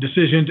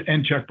decisions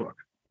and checkbook.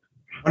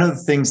 One of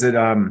the things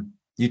that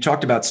you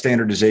talked about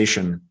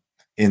standardization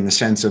in the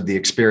sense of the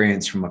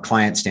experience from a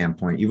client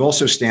standpoint. You've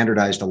also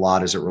standardized a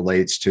lot as it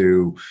relates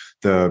to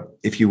the,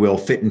 if you will,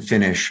 fit and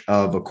finish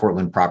of a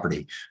Cortland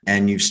property.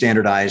 And you've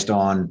standardized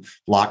on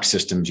lock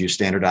systems, you've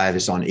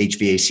standardized on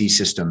HVAC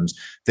systems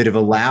that have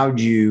allowed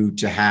you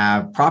to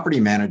have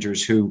property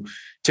managers who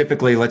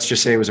typically, let's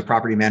just say it was a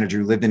property manager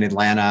who lived in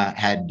Atlanta,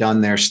 had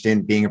done their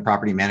stint being a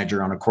property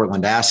manager on a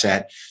Cortland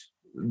asset.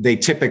 They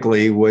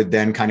typically would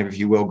then kind of, if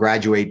you will,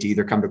 graduate to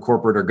either come to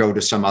corporate or go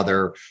to some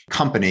other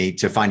company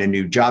to find a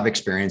new job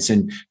experience.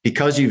 And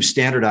because you've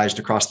standardized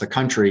across the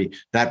country,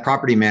 that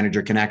property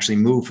manager can actually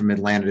move from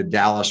Atlanta to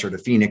Dallas or to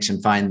Phoenix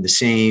and find the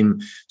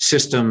same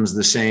systems,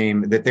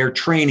 that their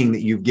training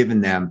that you've given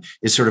them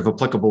is sort of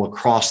applicable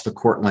across the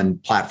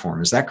Cortland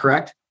platform. Is that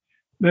correct?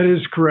 That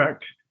is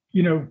correct.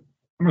 I'm going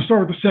to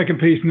start with the second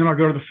piece and then I'll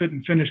go to the fit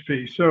and finish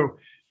piece. So,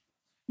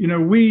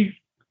 we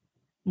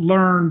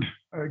learned,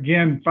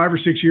 again, 5 or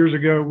 6 years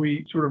ago,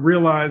 we sort of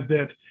realized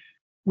that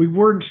we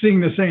weren't seeing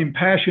the same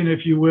passion,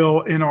 if you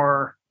will, in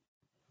our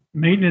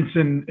maintenance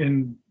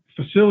and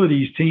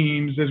facilities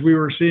teams as we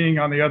were seeing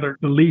on the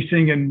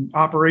leasing and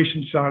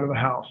operations side of the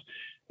house.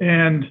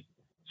 And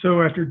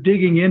so after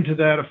digging into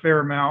that a fair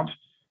amount,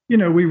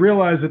 we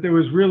realized that there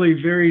was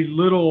really very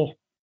little,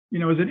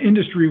 as an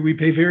industry, we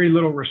pay very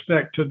little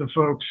respect to the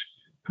folks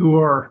who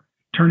are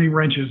turning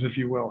wrenches, if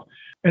you will.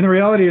 And the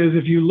reality is,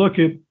 if you look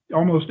at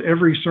almost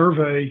every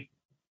survey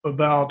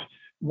about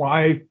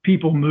why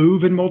people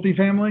move in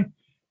multifamily,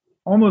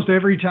 almost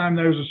every time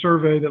there's a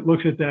survey that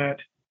looks at that,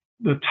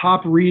 the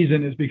top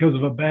reason is because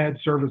of a bad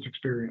service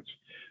experience.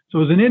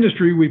 So as an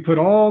industry, we put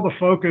all the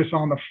focus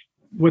on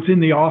what's in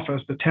the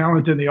office, the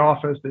talent in the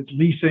office that's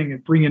leasing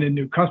and bringing in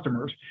new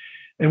customers.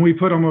 And we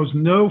put almost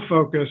no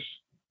focus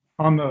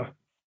on the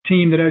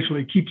team that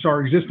actually keeps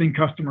our existing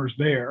customers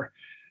there,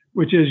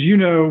 which is,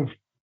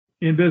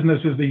 in business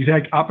is the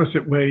exact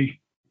opposite way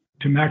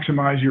to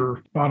maximize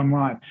your bottom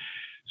line.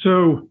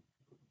 So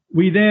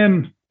we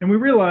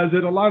realized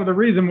that a lot of the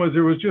reason was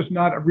there was just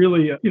not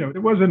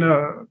there wasn't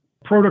a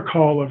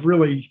protocol of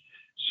really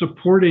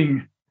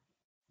supporting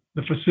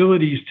the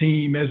facilities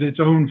team as its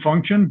own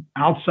function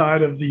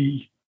outside of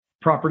the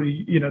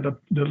property,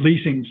 the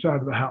leasing side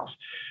of the house.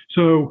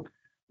 So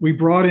we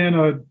brought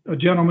in a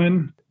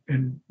gentleman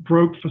and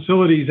broke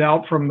facilities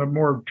out from the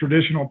more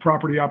traditional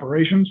property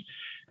operations.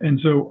 And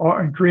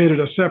created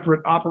a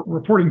separate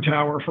reporting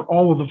tower for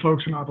all of the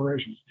folks in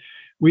operations.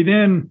 We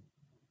then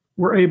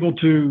were able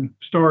to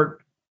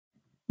start,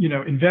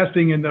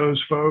 investing in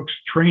those folks,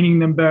 training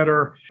them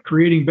better,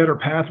 creating better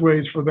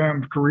pathways for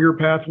them, career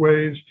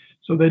pathways,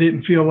 so they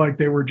didn't feel like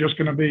they were just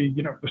going to be,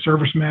 the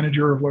service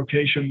manager of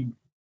location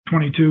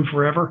 22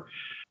 forever,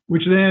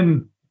 which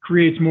then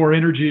creates more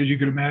energy, as you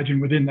can imagine,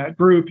 within that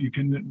group. You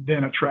can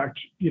then attract,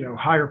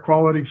 higher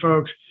quality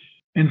folks.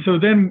 And so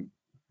then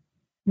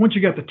once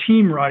you got the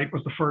team right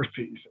was the first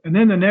piece. And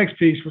then the next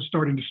piece was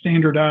starting to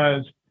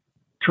standardize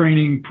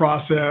training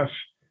process.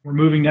 We're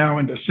moving now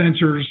into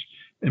sensors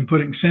and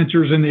putting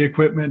sensors in the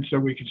equipment so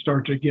we can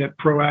start to get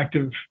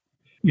proactive,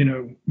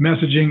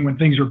 messaging when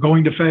things are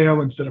going to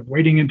fail instead of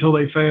waiting until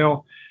they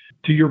fail.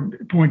 To your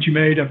point you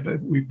made,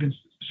 we've been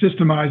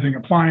systemizing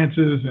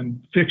appliances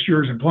and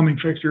fixtures and plumbing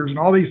fixtures and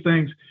all these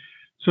things.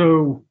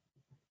 So,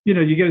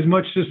 you get as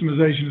much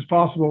systemization as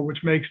possible,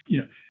 which makes,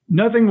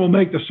 nothing will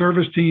make the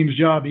service team's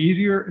job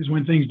easier is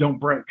when things don't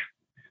break.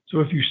 So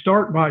if you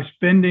start by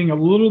spending a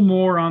little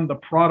more on the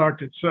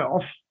product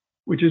itself,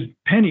 which is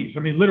pennies,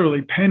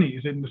 literally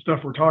pennies in the stuff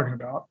we're talking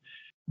about,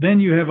 then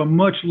you have a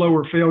much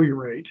lower failure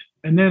rate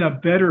and then a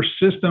better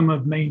system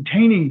of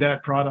maintaining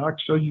that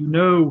product. So,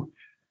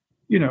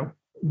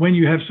 when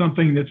you have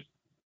something that's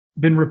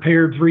been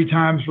repaired 3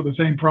 times for the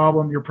same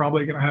problem, you're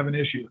probably going to have an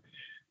issue.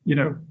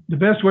 The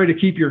best way to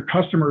keep your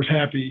customers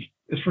happy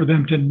is for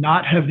them to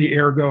not have the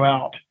air go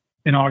out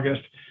in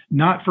August,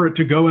 not for it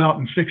to go out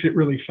and fix it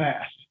really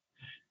fast.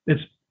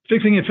 It's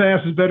fixing it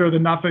fast is better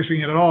than not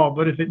fixing it at all.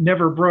 But if it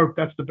never broke,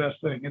 that's the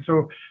best thing. And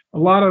so a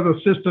lot of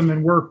the system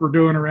and work we're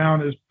doing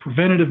around is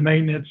preventative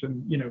maintenance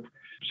and,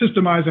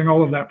 systemizing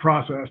all of that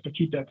process to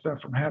keep that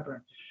stuff from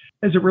happening.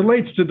 As it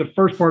relates to the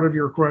first part of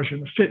your question,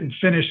 the fit and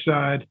finish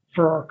side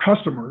for our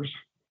customers,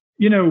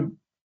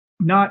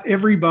 not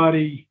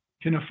everybody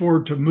can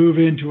afford to move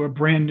into a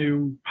brand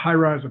new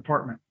high-rise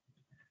apartment.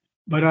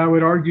 But I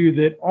would argue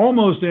that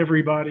almost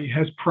everybody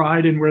has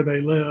pride in where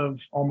they live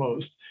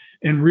almost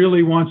and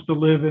really wants to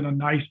live in a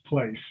nice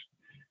place.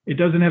 It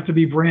doesn't have to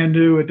be brand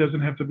new. It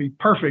doesn't have to be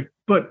perfect,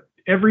 but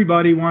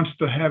everybody wants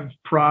to have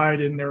pride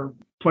in their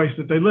place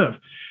that they live.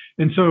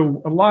 And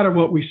so a lot of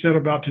what we set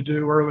about to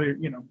do earlier,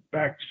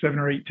 back 7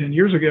 or 8, 10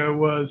 years ago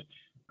was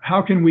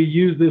how can we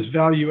use this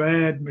value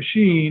add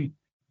machine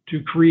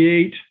to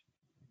create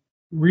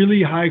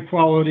really high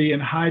quality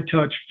and high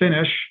touch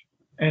finish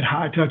and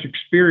high touch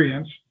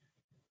experience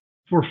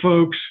for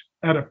folks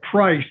at a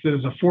price that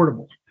is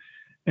affordable.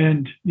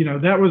 And,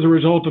 that was a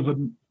result of a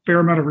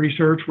fair amount of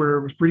research where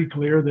it was pretty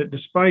clear that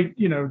despite,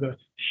 the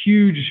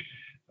huge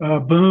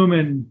boom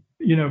and,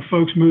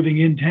 folks moving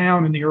in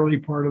town in the early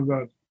part of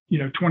the,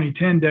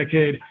 2010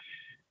 decade,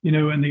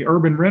 and the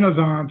urban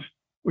renaissance,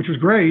 which was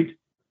great,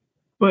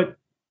 but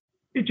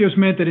it just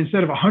meant that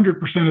instead of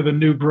 100% of the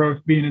new growth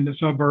being in the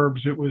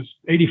suburbs, it was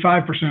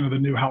 85% of the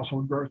new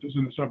household growth is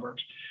in the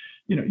suburbs.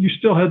 You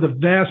still had the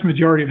vast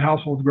majority of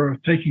household growth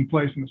taking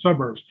place in the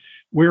suburbs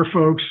where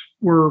folks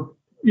were,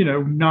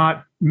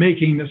 not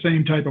making the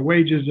same type of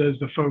wages as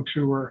the folks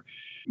who were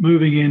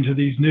moving into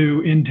these new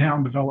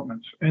in-town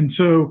developments. And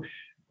so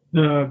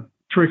the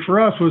trick for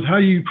us was how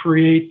do you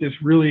create this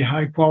really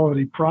high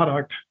quality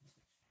product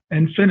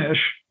and finish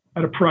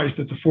at a price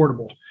that's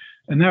affordable?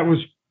 And that was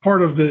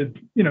part of the,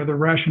 the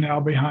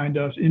rationale behind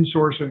us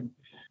insourcing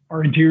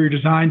our interior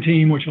design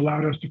team, which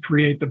allowed us to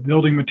create the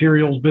building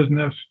materials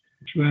business,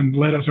 which then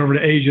led us over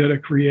to Asia to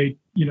create,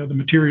 the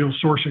materials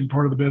sourcing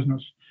part of the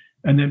business,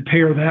 and then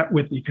pair that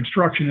with the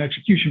construction and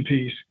execution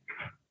piece,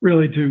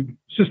 really to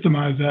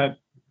systemize that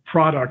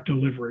product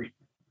delivery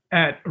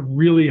at a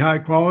really high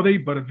quality,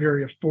 but a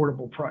very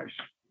affordable price.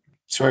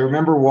 So I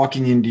remember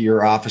walking into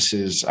your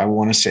offices, I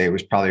want to say it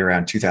was probably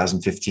around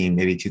 2015,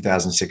 maybe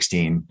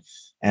 2016.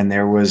 And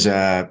there was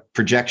a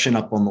projection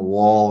up on the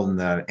wall in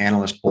the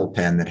analyst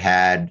bullpen that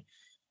had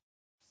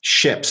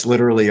ships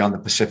literally on the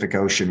Pacific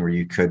Ocean where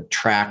you could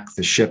track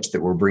the ships that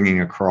were bringing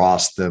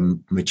across the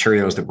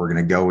materials that were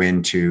going to go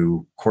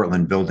into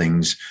Cortland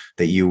buildings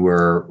that you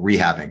were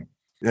rehabbing.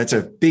 That's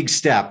a big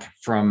step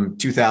from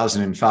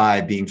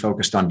 2005 being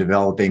focused on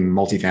developing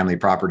multifamily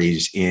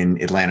properties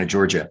in Atlanta,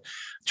 Georgia.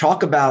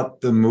 Talk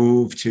about the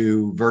move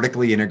to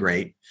vertically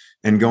integrate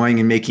and going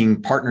and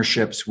making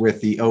partnerships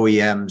with the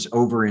OEMs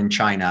over in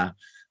China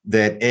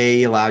that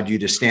A, allowed you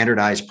to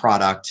standardize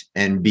product,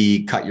 and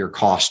B, cut your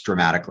costs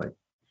dramatically.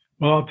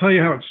 Well, I'll tell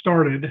you how it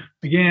started.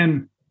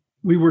 Again,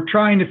 we were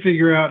trying to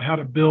figure out how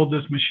to build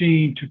this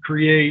machine to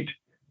create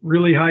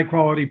really high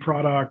quality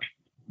product,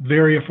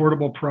 very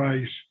affordable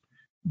price,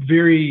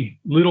 very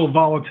little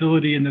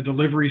volatility in the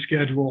delivery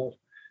schedule,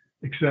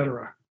 et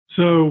cetera.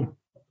 So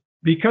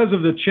because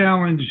of the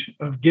challenge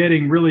of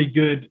getting really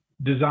good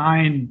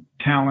design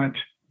talent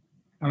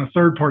on a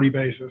third-party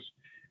basis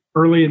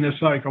early in this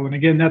cycle, and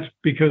again, that's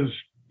because,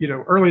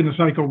 early in the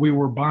cycle, we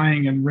were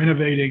buying and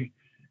renovating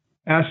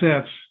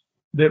assets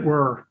that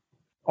were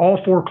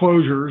all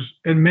foreclosures,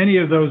 and many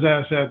of those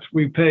assets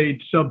we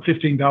paid sub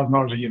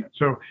 $15,000 a unit.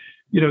 So,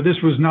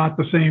 this was not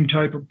the same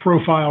type of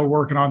profile we're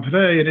working on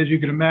today. And as you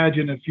can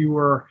imagine, if you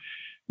were,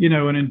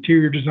 an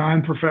interior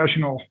design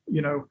professional,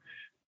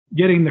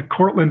 getting the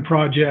Cortland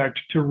project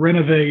to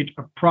renovate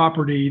a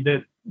property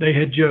that they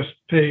had just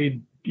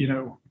paid,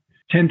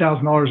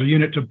 $10,000 a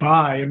unit to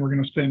buy, and we're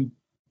going to spend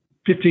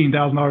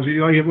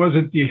 $15,000. Like, it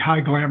wasn't the high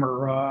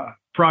glamour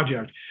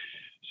project.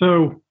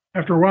 So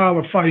after a while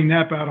of fighting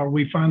that battle,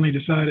 we finally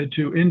decided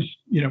to,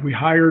 we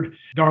hired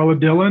Darla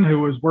Dillon, who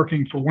was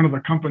working for one of the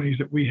companies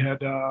that we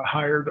had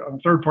hired on a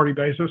third-party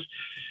basis.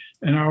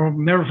 And I'll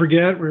never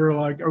forget, we were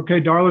like,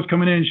 okay, Darla's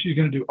coming in. She's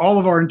going to do all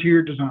of our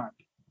interior design,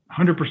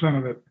 100%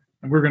 of it.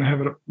 And we're going to have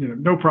it,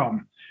 no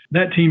problem.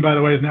 That team, by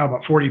the way, is now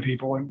about 40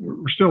 people, and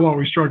we're still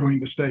always struggling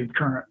to stay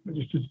current,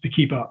 just to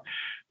keep up.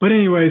 But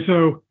anyway,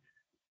 so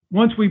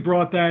once we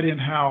brought that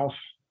in-house,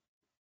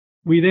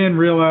 we then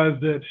realized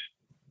that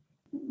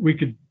we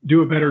could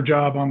do a better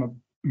job on the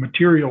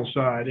material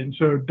side. And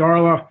so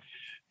Darla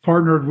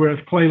partnered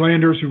with Clay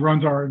Landers, who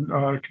runs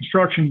our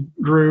construction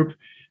group,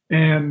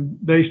 and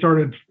they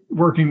started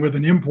working with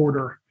an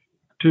importer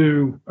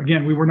to,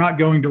 again, we were not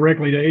going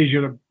directly to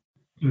Asia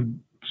to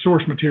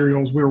source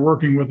materials. We were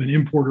working with an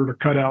importer to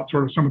cut out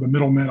sort of some of the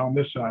middlemen on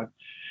this side.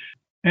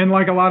 And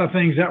like a lot of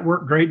things, that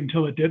worked great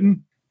until it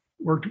didn't.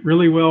 Worked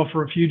really well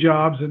for a few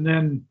jobs, and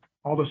then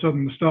all of a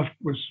sudden the stuff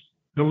was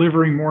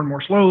delivering more and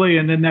more slowly,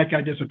 and then that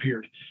guy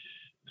disappeared.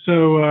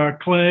 So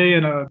Clay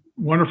and a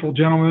wonderful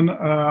gentleman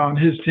on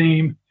his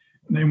team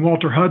named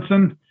Walter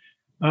Hudson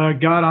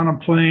got on a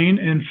plane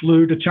and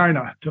flew to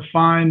China to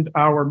find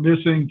our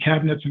missing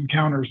cabinets and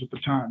counters at the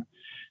time.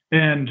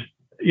 And,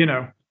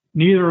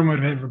 neither of them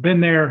had ever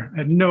been there,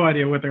 had no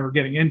idea what they were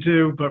getting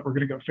into, but we're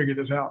going to go figure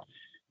this out.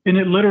 And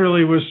it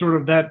literally was sort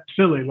of that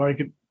silly.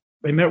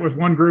 They met with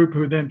one group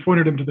who then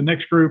pointed them to the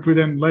next group, who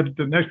then led to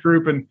the next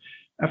group. And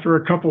after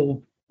a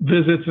couple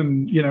visits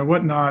and,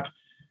 whatnot,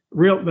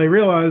 they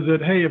realized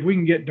that, hey, if we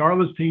can get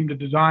Darla's team to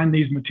design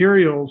these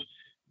materials,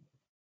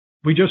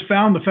 we just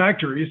found the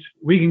factories,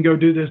 we can go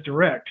do this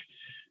direct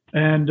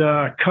and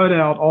cut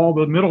out all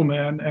the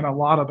middlemen and a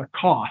lot of the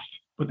cost.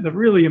 But the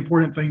really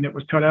important thing that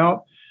was cut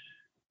out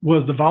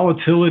was the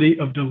volatility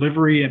of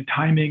delivery and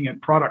timing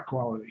and product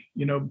quality.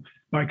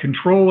 By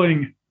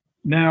controlling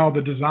now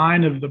the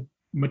design of the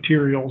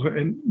materials,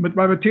 but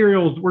by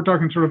materials, we're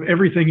talking sort of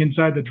everything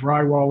inside the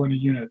drywall in a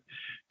unit: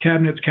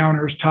 cabinets,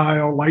 counters,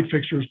 tile, light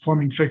fixtures,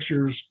 plumbing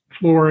fixtures,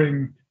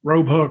 flooring,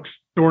 robe hooks,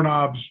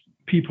 doorknobs,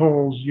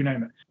 peepholes, you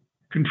name it.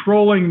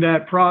 Controlling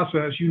that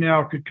process, you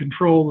now could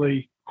control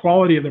the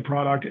quality of the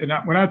product. And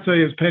when I'd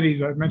say is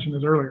pennies, I mentioned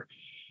this earlier,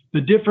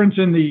 the difference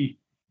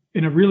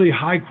in a really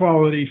high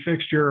quality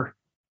fixture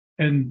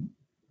and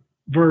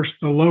versus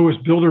the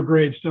lowest builder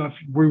grade stuff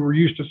we were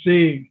used to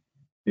seeing,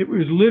 it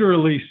was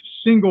literally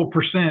single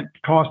percent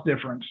cost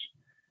difference,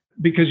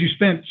 because you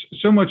spent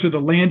so much of the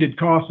landed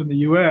cost in the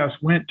US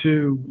went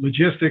to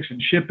logistics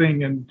and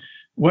shipping and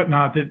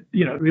whatnot, that,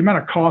 the amount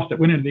of cost that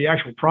went into the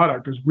actual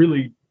product was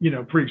really,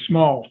 pretty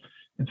small.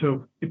 And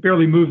so it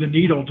barely moved the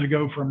needle to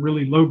go from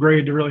really low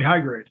grade to really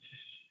high grade.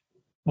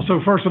 Well,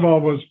 so first of all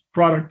was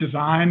product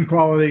design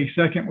quality.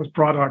 Second was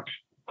product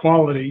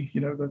quality,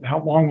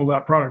 how long will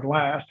that product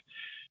last?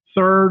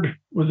 Third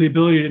was the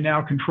ability to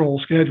now control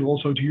schedule.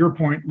 So to your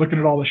point, looking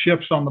at all the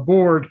ships on the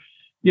board,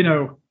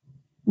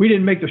 we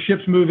didn't make the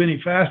ships move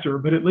any faster,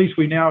 but at least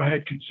we now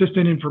had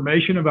consistent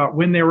information about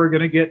when they were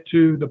going to get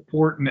to the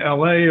port in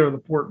LA or the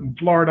port in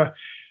Florida,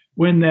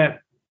 when that,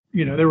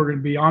 they were going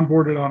to be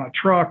onboarded on a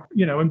truck,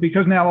 and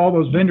because now all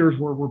those vendors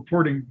were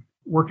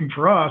working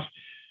for us,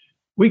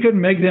 we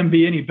couldn't make them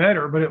be any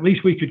better, but at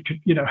least we could,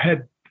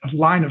 had a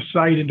line of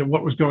sight into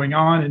what was going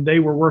on, and they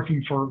were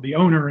working for the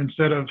owner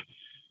instead of,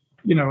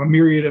 a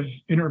myriad of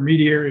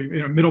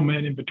intermediary,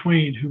 middlemen in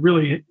between who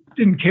really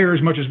didn't care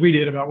as much as we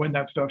did about when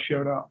that stuff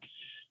showed up.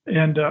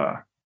 And,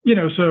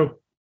 so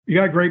we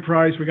got great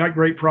price, we got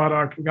great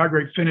product, we got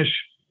great finish.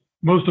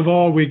 Most of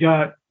all, we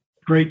got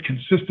great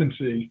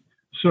consistency.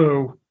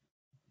 So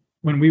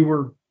when we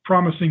were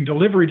promising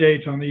delivery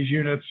dates on these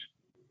units,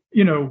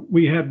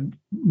 we had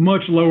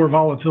much lower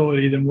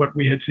volatility than what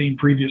we had seen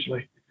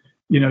previously,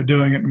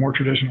 doing it in a more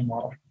traditional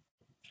model.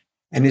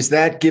 And is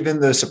that, given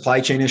the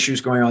supply chain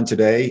issues going on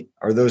today,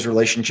 are those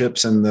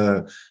relationships and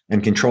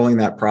controlling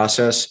that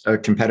process a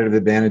competitive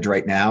advantage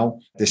right now,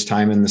 this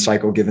time in the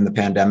cycle, given the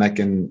pandemic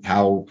and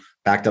how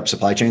backed up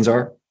supply chains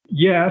are?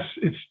 Yes,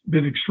 it's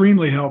been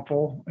extremely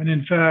helpful. And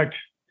in fact,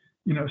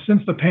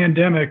 since the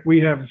pandemic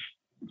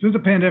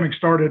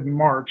started in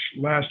March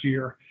last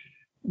year,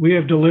 we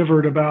have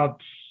delivered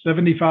about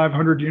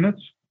 7,500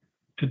 units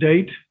to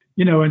date.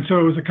 And so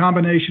it was a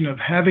combination of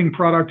having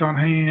product on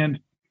hand,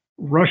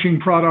 rushing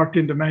product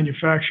into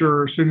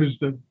manufacture as soon as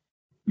the,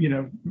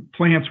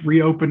 plants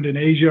reopened in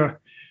Asia,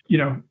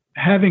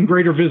 having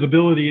greater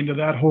visibility into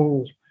that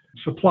whole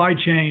supply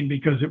chain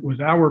because it was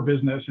our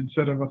business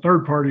instead of a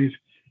third party's,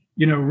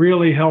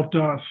 really helped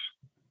us,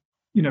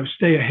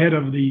 stay ahead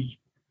of the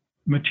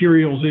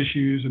materials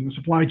issues and the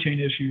supply chain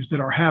issues that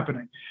are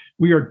happening.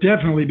 We are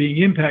definitely being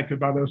impacted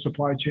by those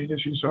supply chain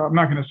issues. So I'm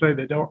not going to say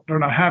they're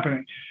not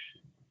happening,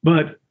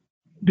 but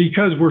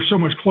because we're so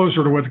much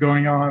closer to what's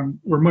going on,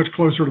 we're much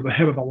closer to the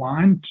head of the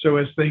line. So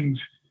as things,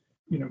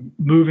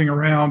 moving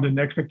around and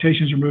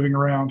expectations are moving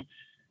around,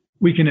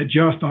 we can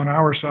adjust on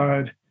our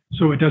side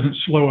so it doesn't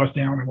slow us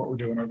down in what we're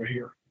doing over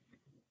here.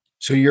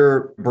 So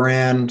your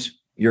brand,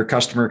 your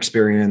customer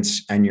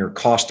experience, and your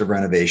cost of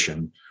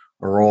renovation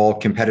are all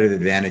competitive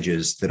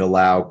advantages that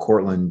allow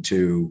Cortland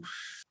to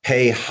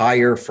pay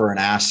higher for an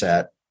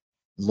asset,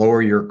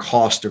 lower your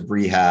cost of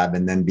rehab,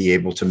 and then be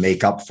able to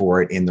make up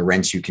for it in the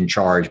rents you can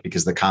charge,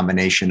 because the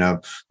combination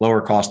of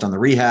lower cost on the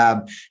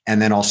rehab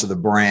and then also the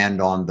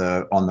brand on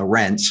the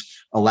rents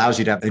allows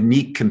you to have a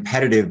unique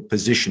competitive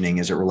positioning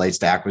as it relates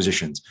to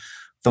acquisitions.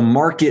 The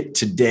market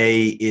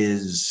today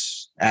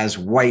is as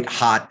white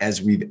hot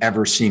as we've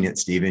ever seen it,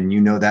 Stephen.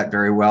 You know that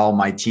very well.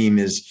 My team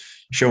is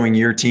showing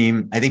your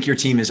team. I think your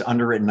team is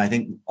underwritten. I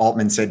think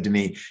Altman said to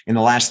me, in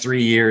the last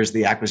 3 years,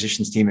 the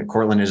acquisitions team at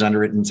Cortland has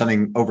underwritten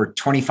something over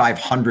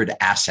 2,500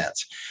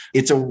 assets.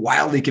 It's a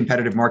wildly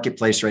competitive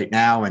marketplace right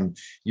now, and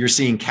you're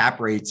seeing cap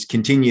rates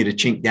continue to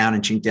chink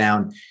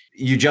down.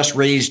 You just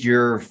raised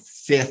your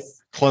fifth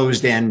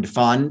closed-end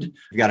fund.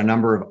 You've got a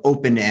number of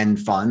open-end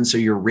funds, so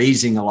you're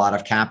raising a lot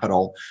of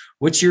capital.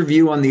 What's your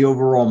view on the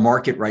overall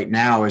market right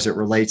now as it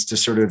relates to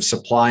sort of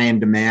supply and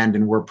demand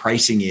and where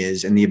pricing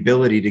is and the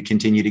ability to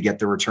continue to get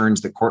the returns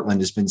that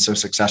Cortland has been so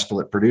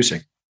successful at producing?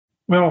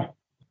 Well,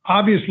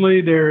 obviously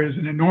there is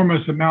an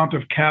enormous amount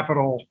of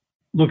capital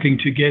looking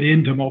to get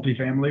into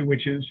multifamily,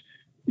 which is,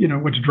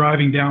 what's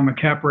driving down the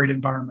cap rate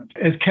environment.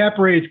 As cap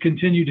rates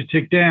continue to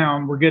tick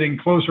down, we're getting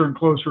closer and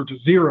closer to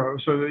zero.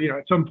 So,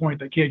 at some point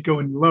they can't go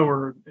any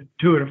lower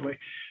intuitively.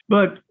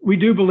 But we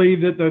do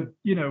believe that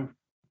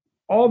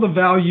all the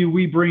value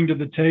we bring to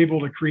the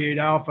table to create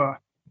alpha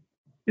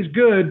is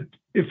good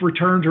if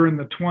returns are in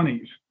the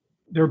 20s.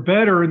 They're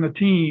better in the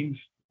teens.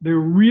 They're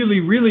really,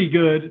 really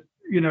good,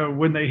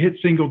 when they hit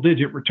single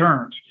digit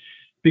returns,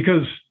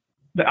 because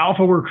the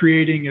alpha we're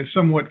creating is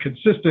somewhat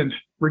consistent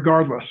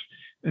regardless.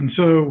 And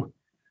so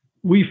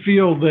we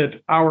feel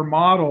that our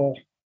model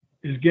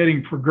is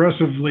getting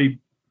progressively,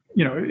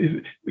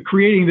 is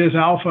creating this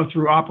alpha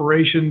through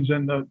operations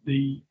and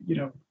the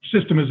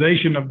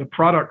systemization of the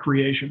product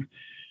creation,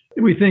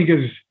 we think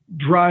is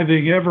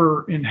driving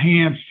ever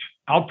enhanced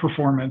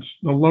outperformance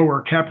the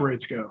lower cap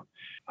rates go.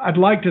 I'd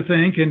like to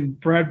think, and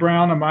Brad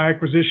Brown, my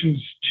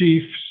acquisitions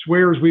chief,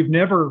 swears we've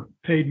never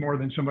paid more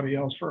than somebody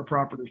else for a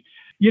property.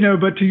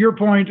 But to your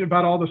point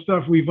about all the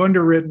stuff we've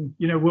underwritten,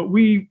 what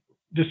we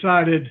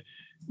decided,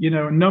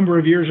 a number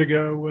of years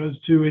ago was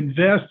to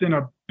invest in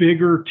a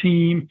bigger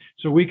team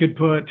so we could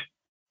put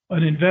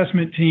an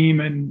investment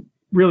team in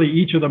really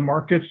each of the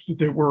markets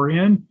that we're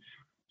in.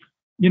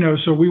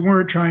 So we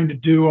weren't trying to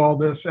do all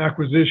this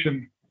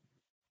acquisition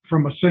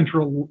from a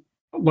central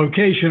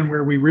location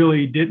where we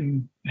really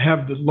didn't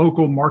have the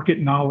local market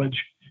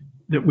knowledge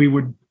that we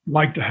would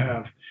like to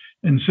have.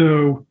 And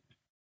so,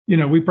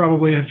 we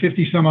probably have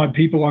 50 some odd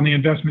people on the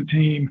investment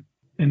team,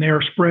 and they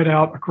are spread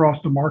out across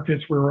the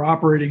markets where we're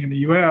operating in the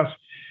US.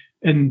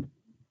 And,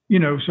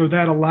 so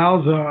that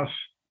allows us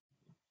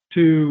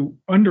to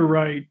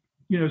underwrite,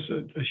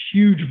 a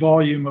huge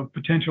volume of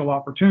potential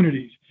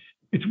opportunities.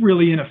 It's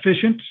really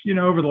inefficient.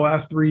 Over the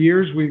last 3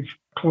 years, we've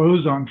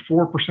closed on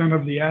 4%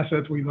 of the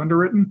assets we've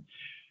underwritten.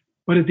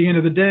 But at the end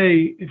of the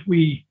day, if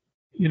we,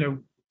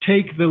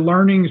 take the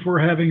learnings we're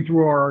having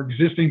through our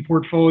existing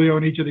portfolio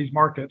in each of these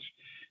markets,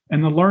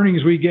 and the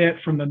learnings we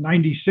get from the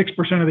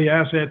 96% of the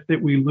assets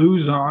that we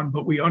lose on,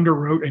 but we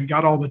underwrote and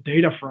got all the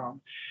data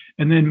from,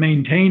 and then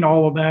maintain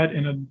all of that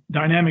in a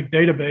dynamic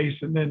database,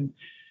 and then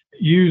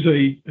use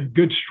a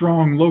good,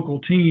 strong local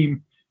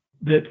team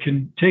that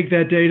can take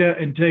that data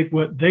and take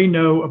what they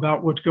know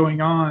about what's going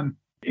on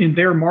in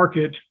their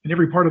market, in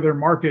every part of their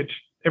market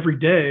every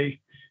day.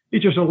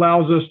 It just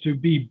allows us to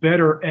be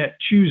better at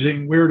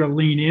choosing where to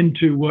lean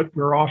into what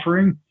we're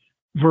offering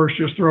versus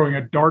just throwing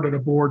a dart at a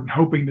board and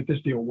hoping that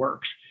this deal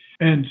works.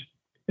 And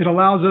it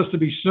allows us to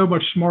be so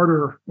much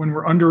smarter when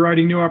we're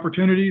underwriting new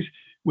opportunities,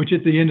 which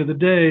at the end of the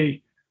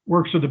day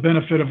works to the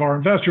benefit of our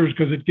investors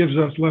because it gives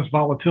us less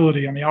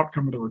volatility on the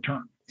outcome of the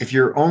return. if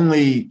you're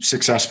only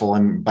successful,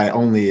 and by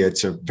only,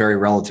 it's a very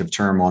relative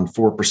term, on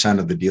 4%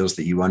 of the deals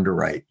that you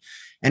underwrite,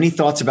 any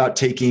thoughts about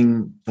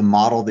taking the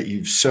model that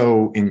you've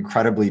so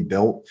incredibly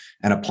built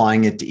and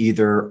applying it to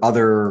either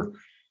other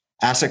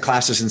asset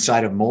classes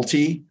inside of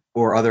multi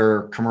or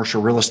other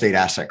commercial real estate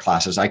asset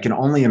classes? I can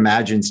only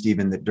imagine,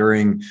 Stephen, that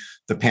during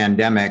the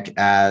pandemic,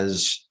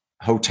 as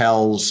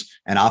hotels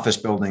and office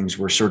buildings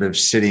were sort of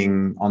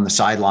sitting on the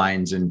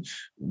sidelines and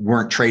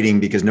weren't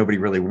trading because nobody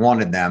really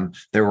wanted them,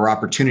 there were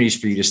opportunities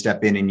for you to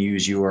step in and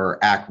use your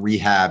ACK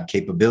rehab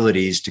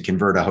capabilities to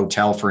convert a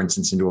hotel, for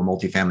instance, into a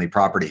multifamily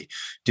property.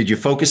 Did you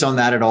focus on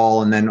that at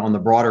all? And then on the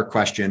broader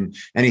question,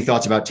 any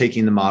thoughts about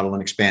taking the model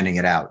and expanding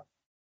it out?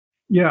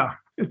 Yeah,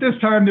 at this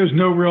time, there's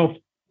no real,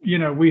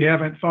 we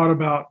haven't thought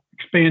about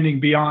expanding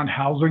beyond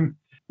housing.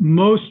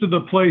 Most of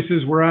the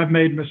places where I've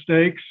made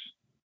mistakes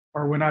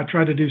or when I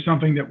tried to do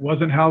something that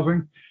wasn't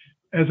housing.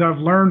 As I've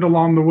learned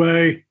along the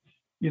way,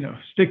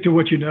 stick to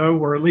what you know,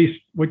 or at least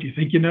what you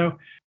think you know.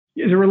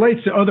 As it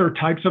relates to other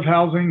types of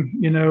housing,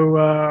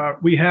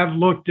 we have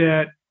looked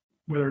at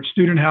whether it's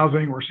student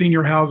housing or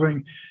senior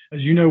housing.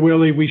 As you know,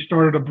 Willie, we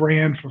started a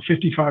brand for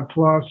 55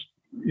 plus,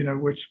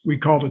 which we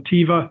called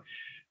Ativa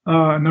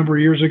a number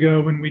of years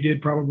ago, when we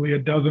did probably a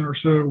dozen or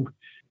so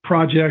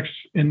projects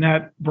in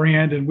that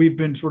brand. And we've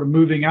been sort of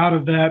moving out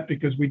of that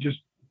because we just,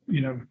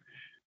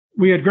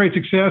 we had great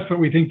success, but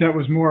we think that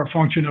was more a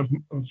function of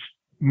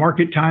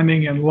market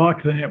timing and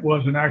luck than it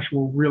was an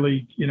actual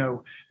really,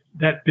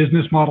 that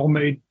business model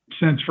made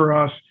sense for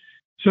us.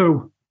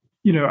 So,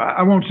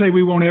 I won't say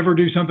we won't ever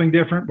do something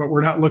different, but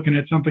we're not looking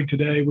at something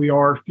today. We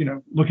are,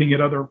 looking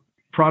at other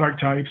product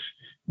types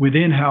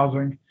within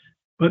housing.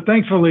 But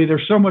thankfully,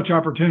 there's so much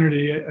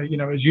opportunity, as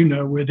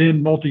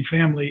within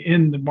multifamily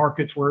in the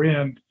markets we're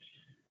in.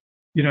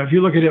 If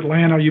you look at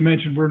Atlanta, you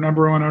mentioned we're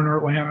number one owner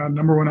in Atlanta,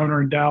 number one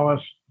owner in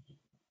Dallas.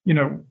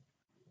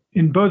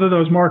 In both of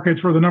those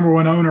markets, we're the number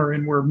one owner,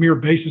 and we're mere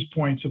basis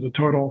points of the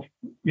total,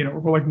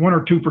 we're like 1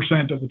 or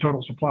 2% of the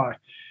total supply.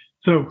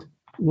 So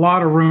a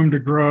lot of room to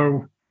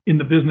grow in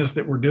the business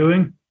that we're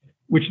doing,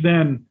 which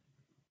then,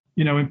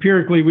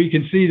 empirically, we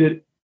can see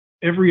that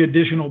every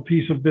additional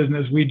piece of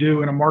business we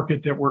do in a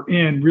market that we're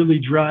in really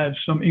drives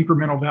some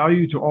incremental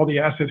value to all the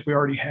assets we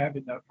already have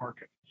in that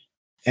market.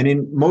 And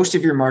in most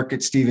of your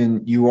markets,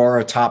 Stephen, you are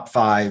a top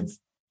 5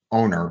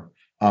 owner.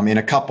 In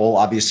a couple,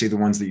 obviously the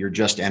ones that you're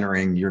just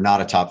entering, you're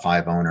not a top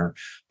 5 owner.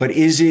 But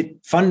is it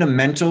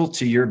fundamental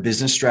to your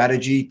business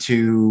strategy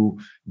to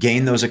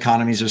gain those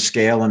economies of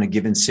scale in a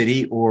given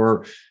city?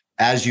 Or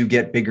as you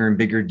get bigger and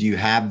bigger, do you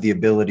have the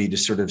ability to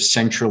sort of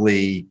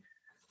centrally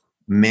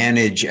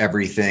manage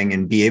everything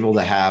and be able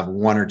to have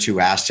 1 or 2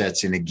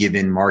 assets in a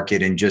given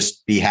market and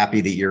just be happy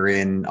that you're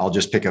in, I'll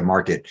just pick a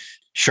market,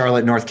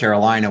 Charlotte, North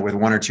Carolina, with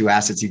 1 or 2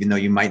 assets, even though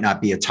you might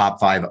not be a top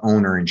 5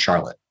 owner in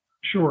Charlotte?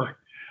 Sure.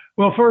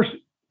 Well, first,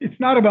 it's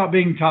not about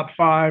being top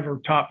 5 or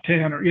top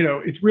 10, or,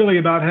 it's really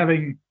about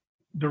having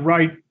the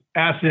right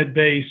asset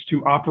base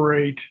to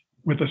operate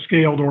with a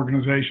scaled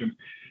organization.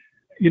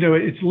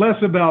 It's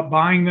less about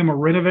buying them or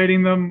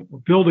renovating them or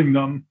building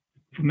them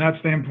from that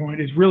standpoint.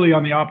 It's really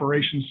on the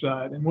operations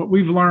side. And what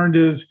we've learned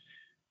is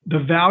the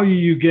value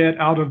you get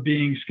out of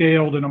being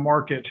scaled in a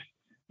market,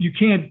 you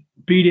can't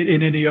beat it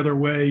in any other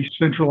way,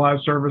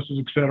 centralized services,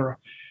 et cetera,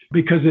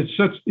 because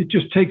it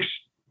just takes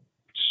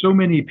so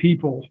many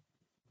people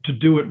to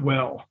do it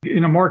well.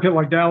 In a market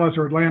like Dallas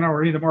or Atlanta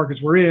or any of the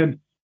markets we're in,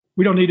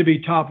 we don't need to be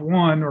top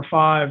 1 or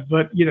 5,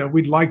 but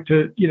we'd like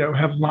to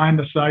have line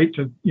the sight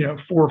to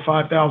 4,000 or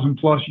 5,000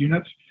 plus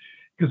units,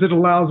 because it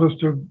allows us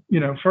to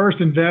first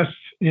invest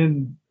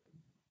in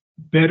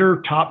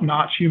better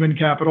top-notch human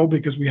capital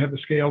because we have the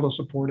scale to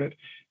support it.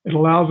 It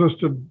allows us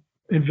to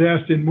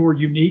invest in more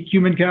unique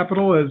human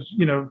capital as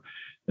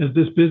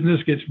this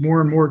business gets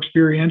more and more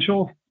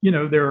experiential.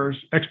 There's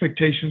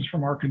expectations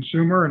from our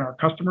consumer and our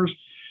customers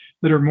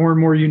that are more and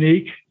more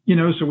unique,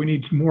 so we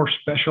need more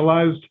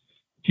specialized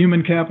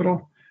human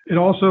capital. It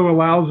also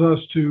allows us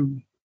to,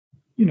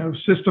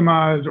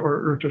 systemize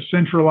or to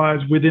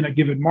centralize within a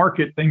given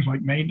market, things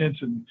like maintenance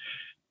and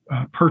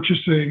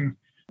purchasing,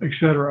 et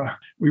cetera.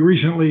 We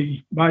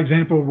recently, by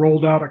example,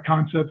 rolled out a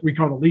concept we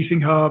call the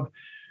leasing hub,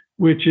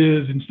 which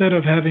is instead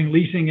of having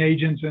leasing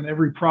agents in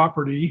every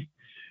property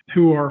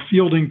who are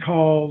fielding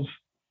calls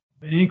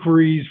and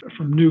inquiries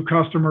from new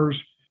customers,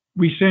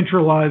 we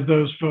centralize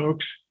those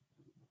folks.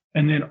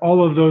 And then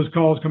all of those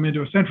calls come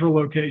into a central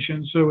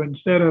location. So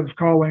instead of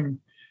calling,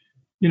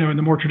 in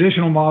the more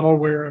traditional model,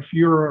 where if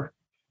you're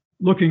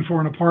looking for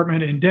an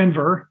apartment in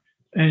Denver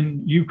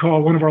and you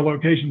call one of our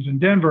locations in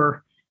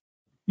Denver,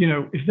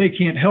 if they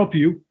can't help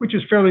you, which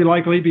is fairly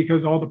likely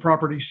because all the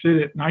properties sit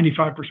at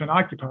 95%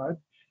 occupied,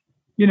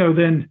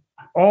 then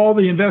all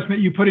the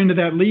investment you put into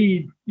that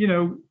lead,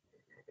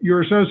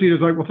 your associate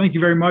is like, well, thank you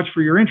very much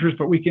for your interest,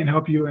 but we can't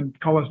help you, and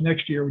call us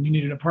next year when you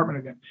need an apartment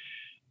again.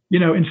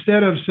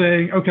 Instead of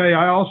saying, okay,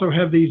 I also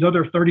have these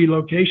other 30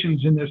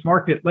 locations in this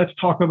market, let's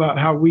talk about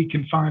how we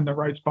can find the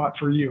right spot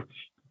for you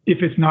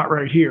if it's not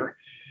right here.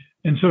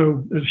 And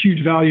so there's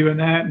huge value in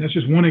that. And that's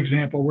just one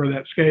example where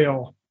that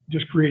scale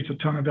just creates a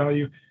ton of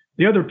value.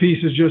 The other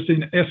piece is just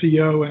in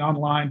SEO and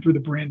online through the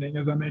branding,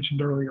 as I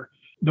mentioned earlier.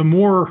 The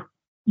more,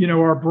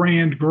 our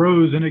brand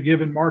grows in a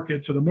given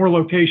market, so the more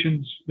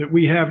locations that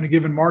we have in a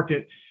given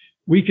market,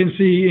 we can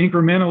see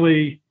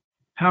incrementally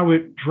how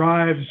it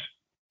drives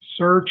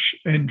search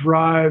and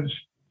drives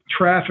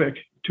traffic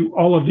to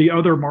all of the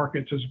other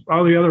markets,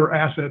 all the other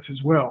assets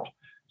as well.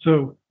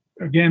 So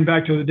again,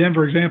 back to the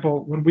Denver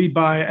example, when we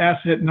buy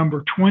asset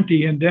number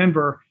 20 in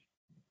Denver,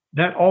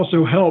 that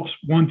also helps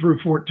 1 through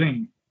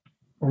 14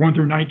 or 1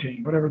 through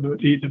 19, whatever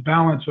the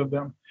balance of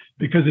them,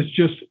 because it's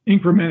just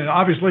incremental.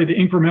 Obviously, the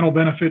incremental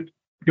benefit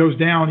goes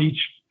down each,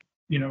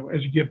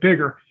 as you get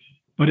bigger,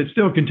 but it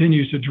still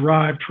continues to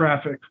drive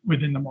traffic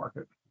within the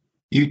market.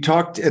 You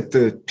talked at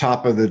the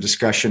top of the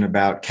discussion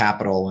about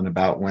capital and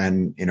about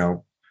when,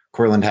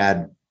 Cortland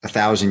had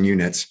 1,000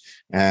 units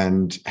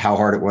and how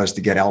hard it was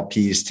to get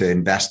LPs to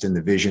invest in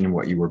the vision and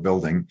what you were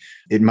building.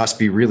 It must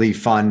be really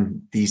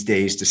fun these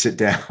days to sit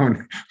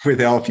down with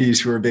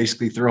LPs who are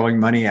basically throwing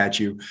money at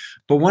you.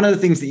 But one of the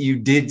things that you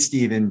did,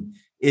 Stephen,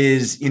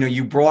 is,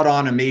 you brought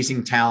on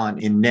amazing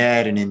talent in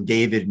Ned and in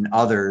David and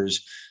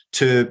others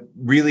to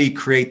really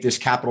create this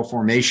capital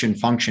formation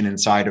function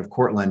inside of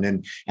Cortland.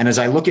 And as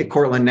I look at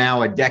Cortland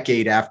now, a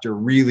decade after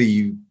really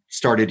you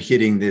started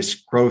hitting this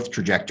growth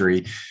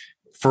trajectory,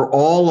 for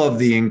all of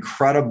the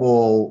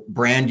incredible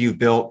brand you've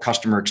built,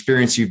 customer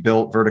experience you've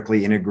built,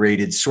 vertically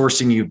integrated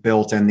sourcing you've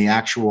built, and the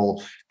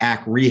actual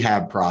ACK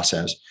rehab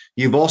process,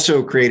 you've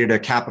also created a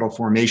capital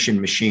formation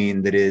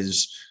machine that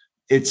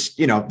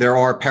there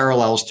are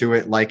parallels to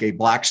it like a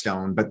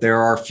Blackstone, but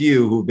there are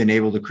few who've been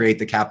able to create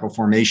the capital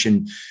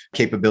formation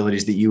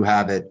capabilities that you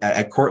have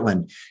at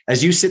Cortland.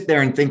 As you sit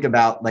there and think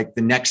about like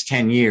the next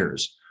 10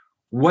 years,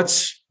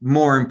 what's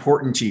more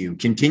important to you,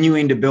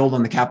 continuing to build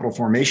on the capital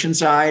formation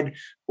side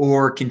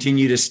or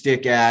continue to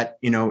stick at,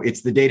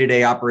 it's the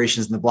day-to-day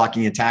operations and the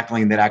blocking and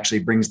tackling that actually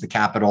brings the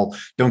capital?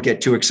 Don't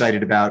get too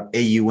excited about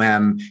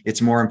AUM. It's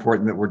more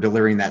important that we're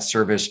delivering that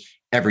service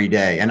every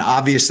day. And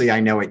obviously I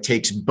know it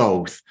takes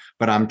both,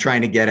 but I'm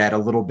trying to get at a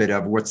little bit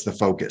of what's the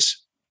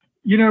focus.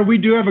 We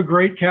do have a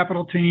great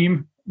capital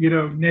team.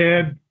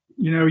 Ned,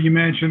 you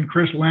mentioned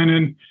Chris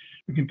Lennon.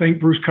 We can thank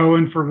Bruce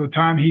Cohen for the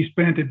time he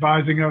spent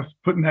advising us,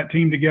 putting that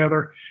team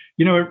together.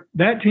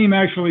 That team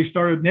actually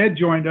started, Ned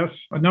joined us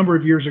a number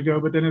of years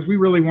ago, but then as we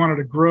really wanted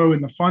to grow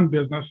in the fund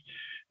business,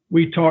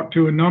 we talked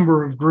to a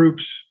number of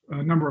groups,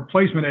 a number of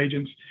placement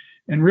agents.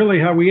 And really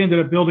how we ended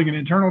up building an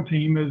internal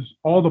team is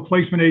all the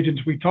placement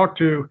agents we talked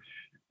to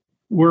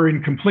were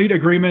in complete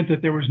agreement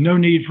that there was no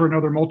need for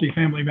another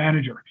multifamily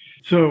manager.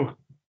 So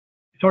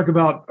talk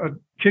about a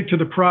kick to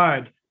the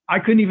pride. I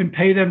couldn't even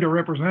pay them to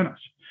represent us.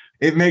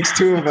 It makes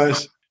two of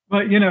us.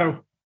 But,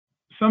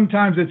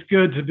 sometimes it's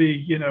good to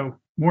be,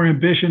 more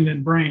ambition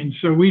than brains.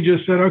 So we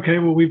just said, okay,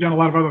 well, we've done a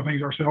lot of other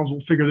things ourselves.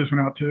 We'll figure this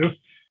one out too.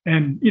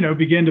 And,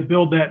 begin to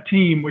build that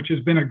team, which has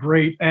been a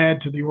great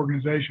add to the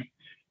organization.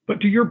 But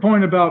to your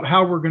point about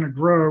how we're going to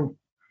grow,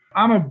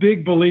 I'm a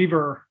big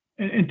believer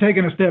in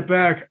taking a step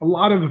back. A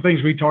lot of the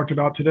things we talked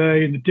about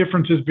today and the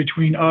differences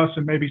between us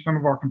and maybe some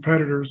of our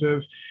competitors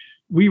is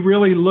we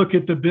really look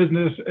at the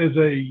business as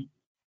a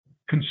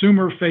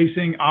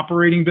consumer-facing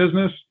operating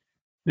business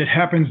that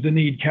happens to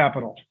need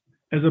capital,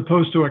 as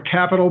opposed to a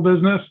capital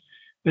business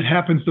that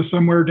happens to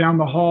somewhere down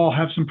the hall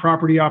have some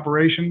property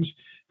operations,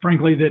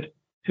 frankly, that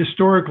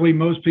historically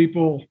most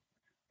people,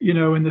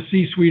 in the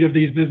C-suite of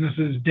these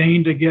businesses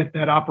deign to get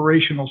that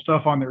operational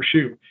stuff on their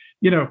shoe.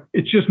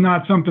 It's just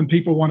not something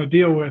people want to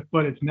deal with,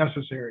 but it's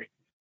necessary.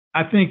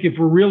 I think if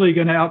we're really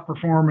going to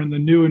outperform in the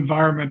new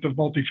environment of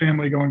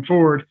multifamily going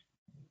forward,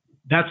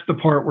 that's the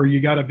part where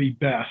you got to be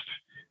best.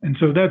 And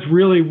so that's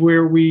really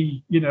where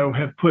we,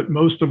 have put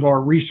most of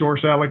our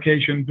resource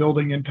allocation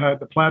building into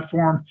the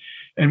platform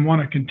and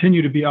want to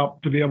continue to be able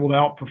to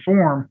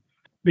outperform,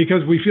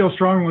 because we feel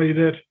strongly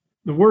that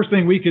the worst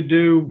thing we could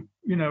do,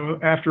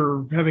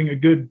 after having a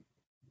good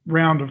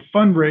round of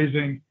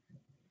fundraising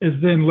is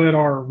then let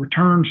our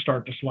returns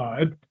start to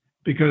slide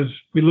because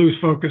we lose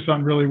focus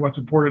on really what's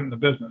important in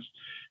the business.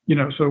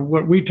 So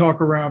what we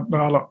talk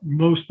about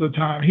most of the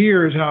time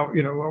here is how,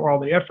 all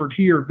the effort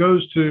here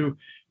goes to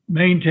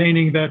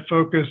maintaining that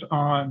focus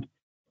on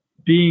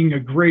being a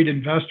great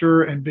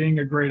investor and being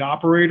a great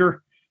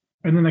operator.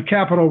 And then the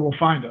capital will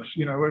find us.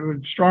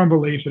 With strong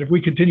belief that if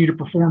we continue to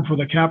perform for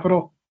the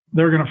capital,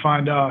 they're going to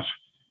find us,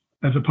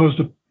 as opposed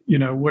to,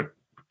 what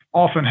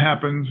often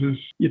happens is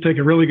you take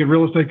a really good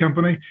real estate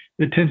company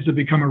that tends to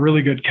become a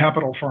really good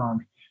capital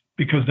firm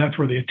because that's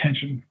where the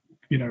attention,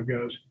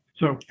 goes.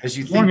 So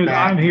as long as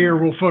I'm here,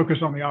 we'll focus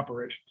on the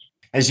operations.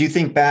 As you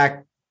think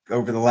back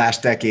over the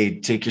last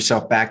decade, take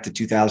yourself back to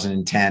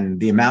 2010,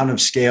 the amount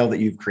of scale that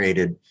you've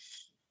created,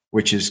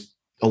 which is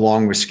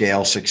along with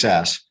scale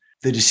success,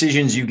 the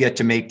decisions you get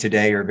to make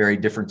today are very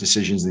different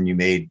decisions than you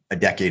made a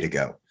decade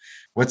ago.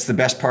 What's the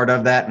best part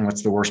of that? And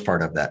what's the worst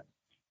part of that?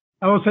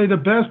 I would say the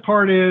best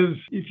part is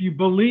if you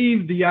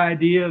believe the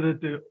idea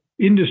that the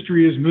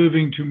industry is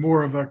moving to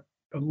more of a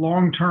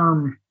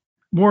long-term,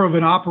 more of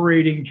an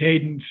operating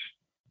cadence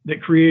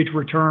that creates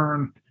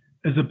return,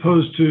 as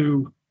opposed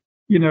to,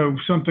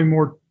 something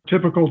more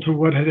typical to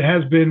what it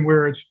has been,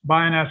 where it's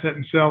buy an asset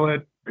and sell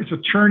it. It's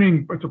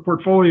a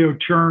portfolio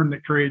churn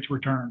that creates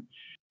return.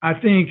 I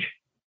think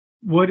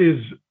what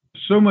is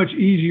so much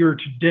easier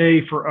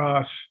today for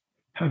us,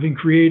 having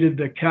created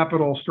the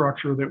capital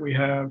structure that we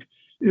have,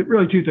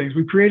 really two things.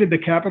 We created the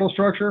capital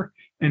structure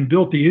and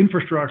built the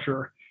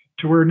infrastructure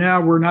to where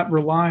now we're not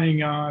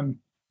relying on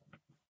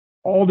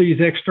all these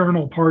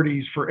external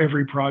parties for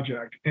every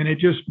project. And it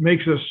just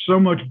makes us so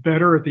much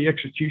better at the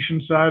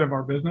execution side of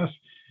our business,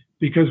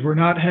 because we're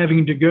not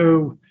having to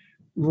go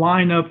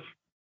line up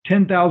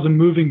 10,000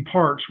 moving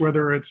parts,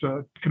 whether it's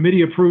a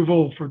committee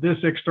approval for this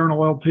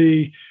external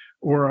LP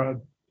or a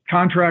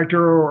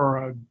contractor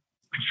or a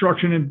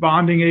construction and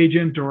bonding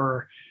agent,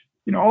 or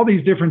all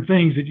these different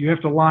things that you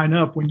have to line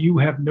up when you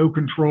have no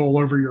control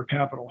over your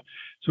capital.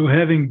 So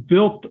having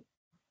built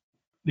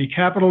the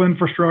capital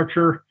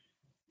infrastructure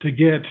to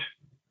get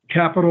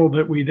capital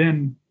that we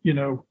then,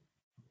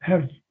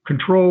 have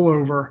control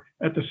over,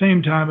 at the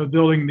same time of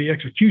building the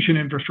execution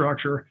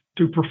infrastructure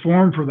to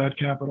perform for that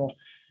capital.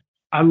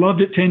 I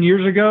loved it 10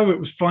 years ago. It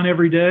was fun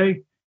every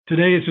day.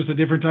 Today, it's just a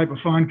different type of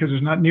fun because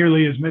there's not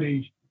nearly as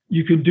many.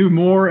 You can do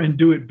more and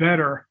do it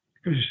better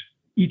because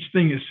each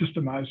thing is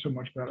systemized so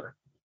much better.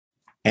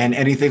 And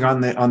anything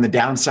on the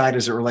downside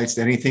as it relates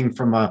to anything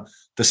from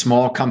the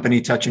small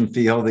company touch and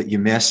feel that you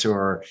miss,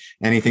 or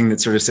anything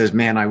that sort of says,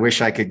 man, I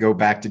wish I could go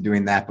back to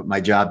doing that, but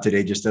my job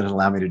today just doesn't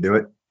allow me to do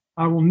it?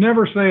 I will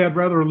never say I'd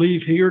rather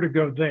leave here to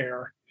go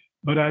there,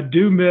 but I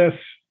do miss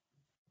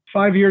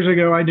 5 years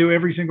ago, I knew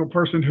every single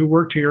person who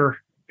worked here,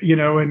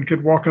 and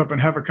could walk up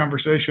and have a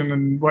conversation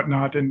and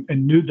whatnot and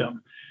knew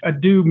them. I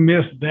do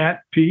miss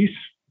that piece.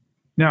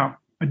 Now,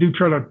 I do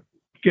try to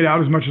get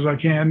out as much as I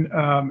can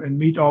and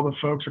meet all the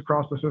folks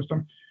across the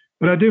system.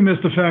 But I do miss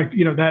the fact,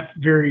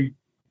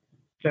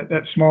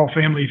 that small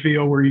family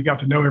feel where you got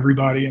to know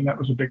everybody. And that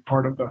was a big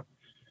part of the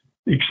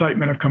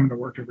excitement of coming to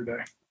work every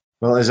day.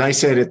 Well, as I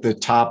said at the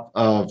top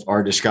of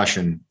our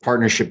discussion,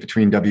 partnership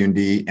between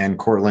W&D and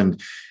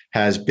Cortland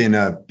has been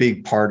a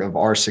big part of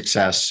our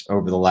success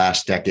over the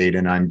last decade,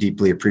 and I'm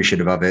deeply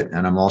appreciative of it.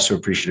 And I'm also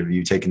appreciative of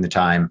you taking the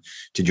time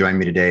to join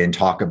me today and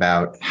talk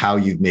about how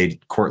you've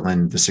made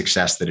Cortland the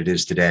success that it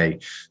is today.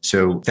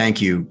 So thank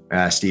you,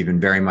 Stephen,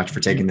 very much for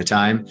taking the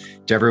time.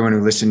 To everyone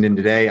who listened in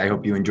today, I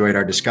hope you enjoyed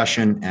our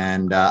discussion,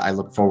 and I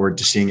look forward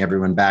to seeing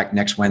everyone back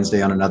next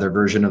Wednesday on another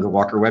version of the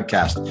Walker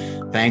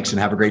Webcast. Thanks,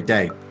 and have a great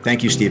day.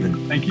 Thank you,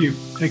 Stephen. Thank you.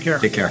 Take care.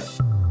 Take care.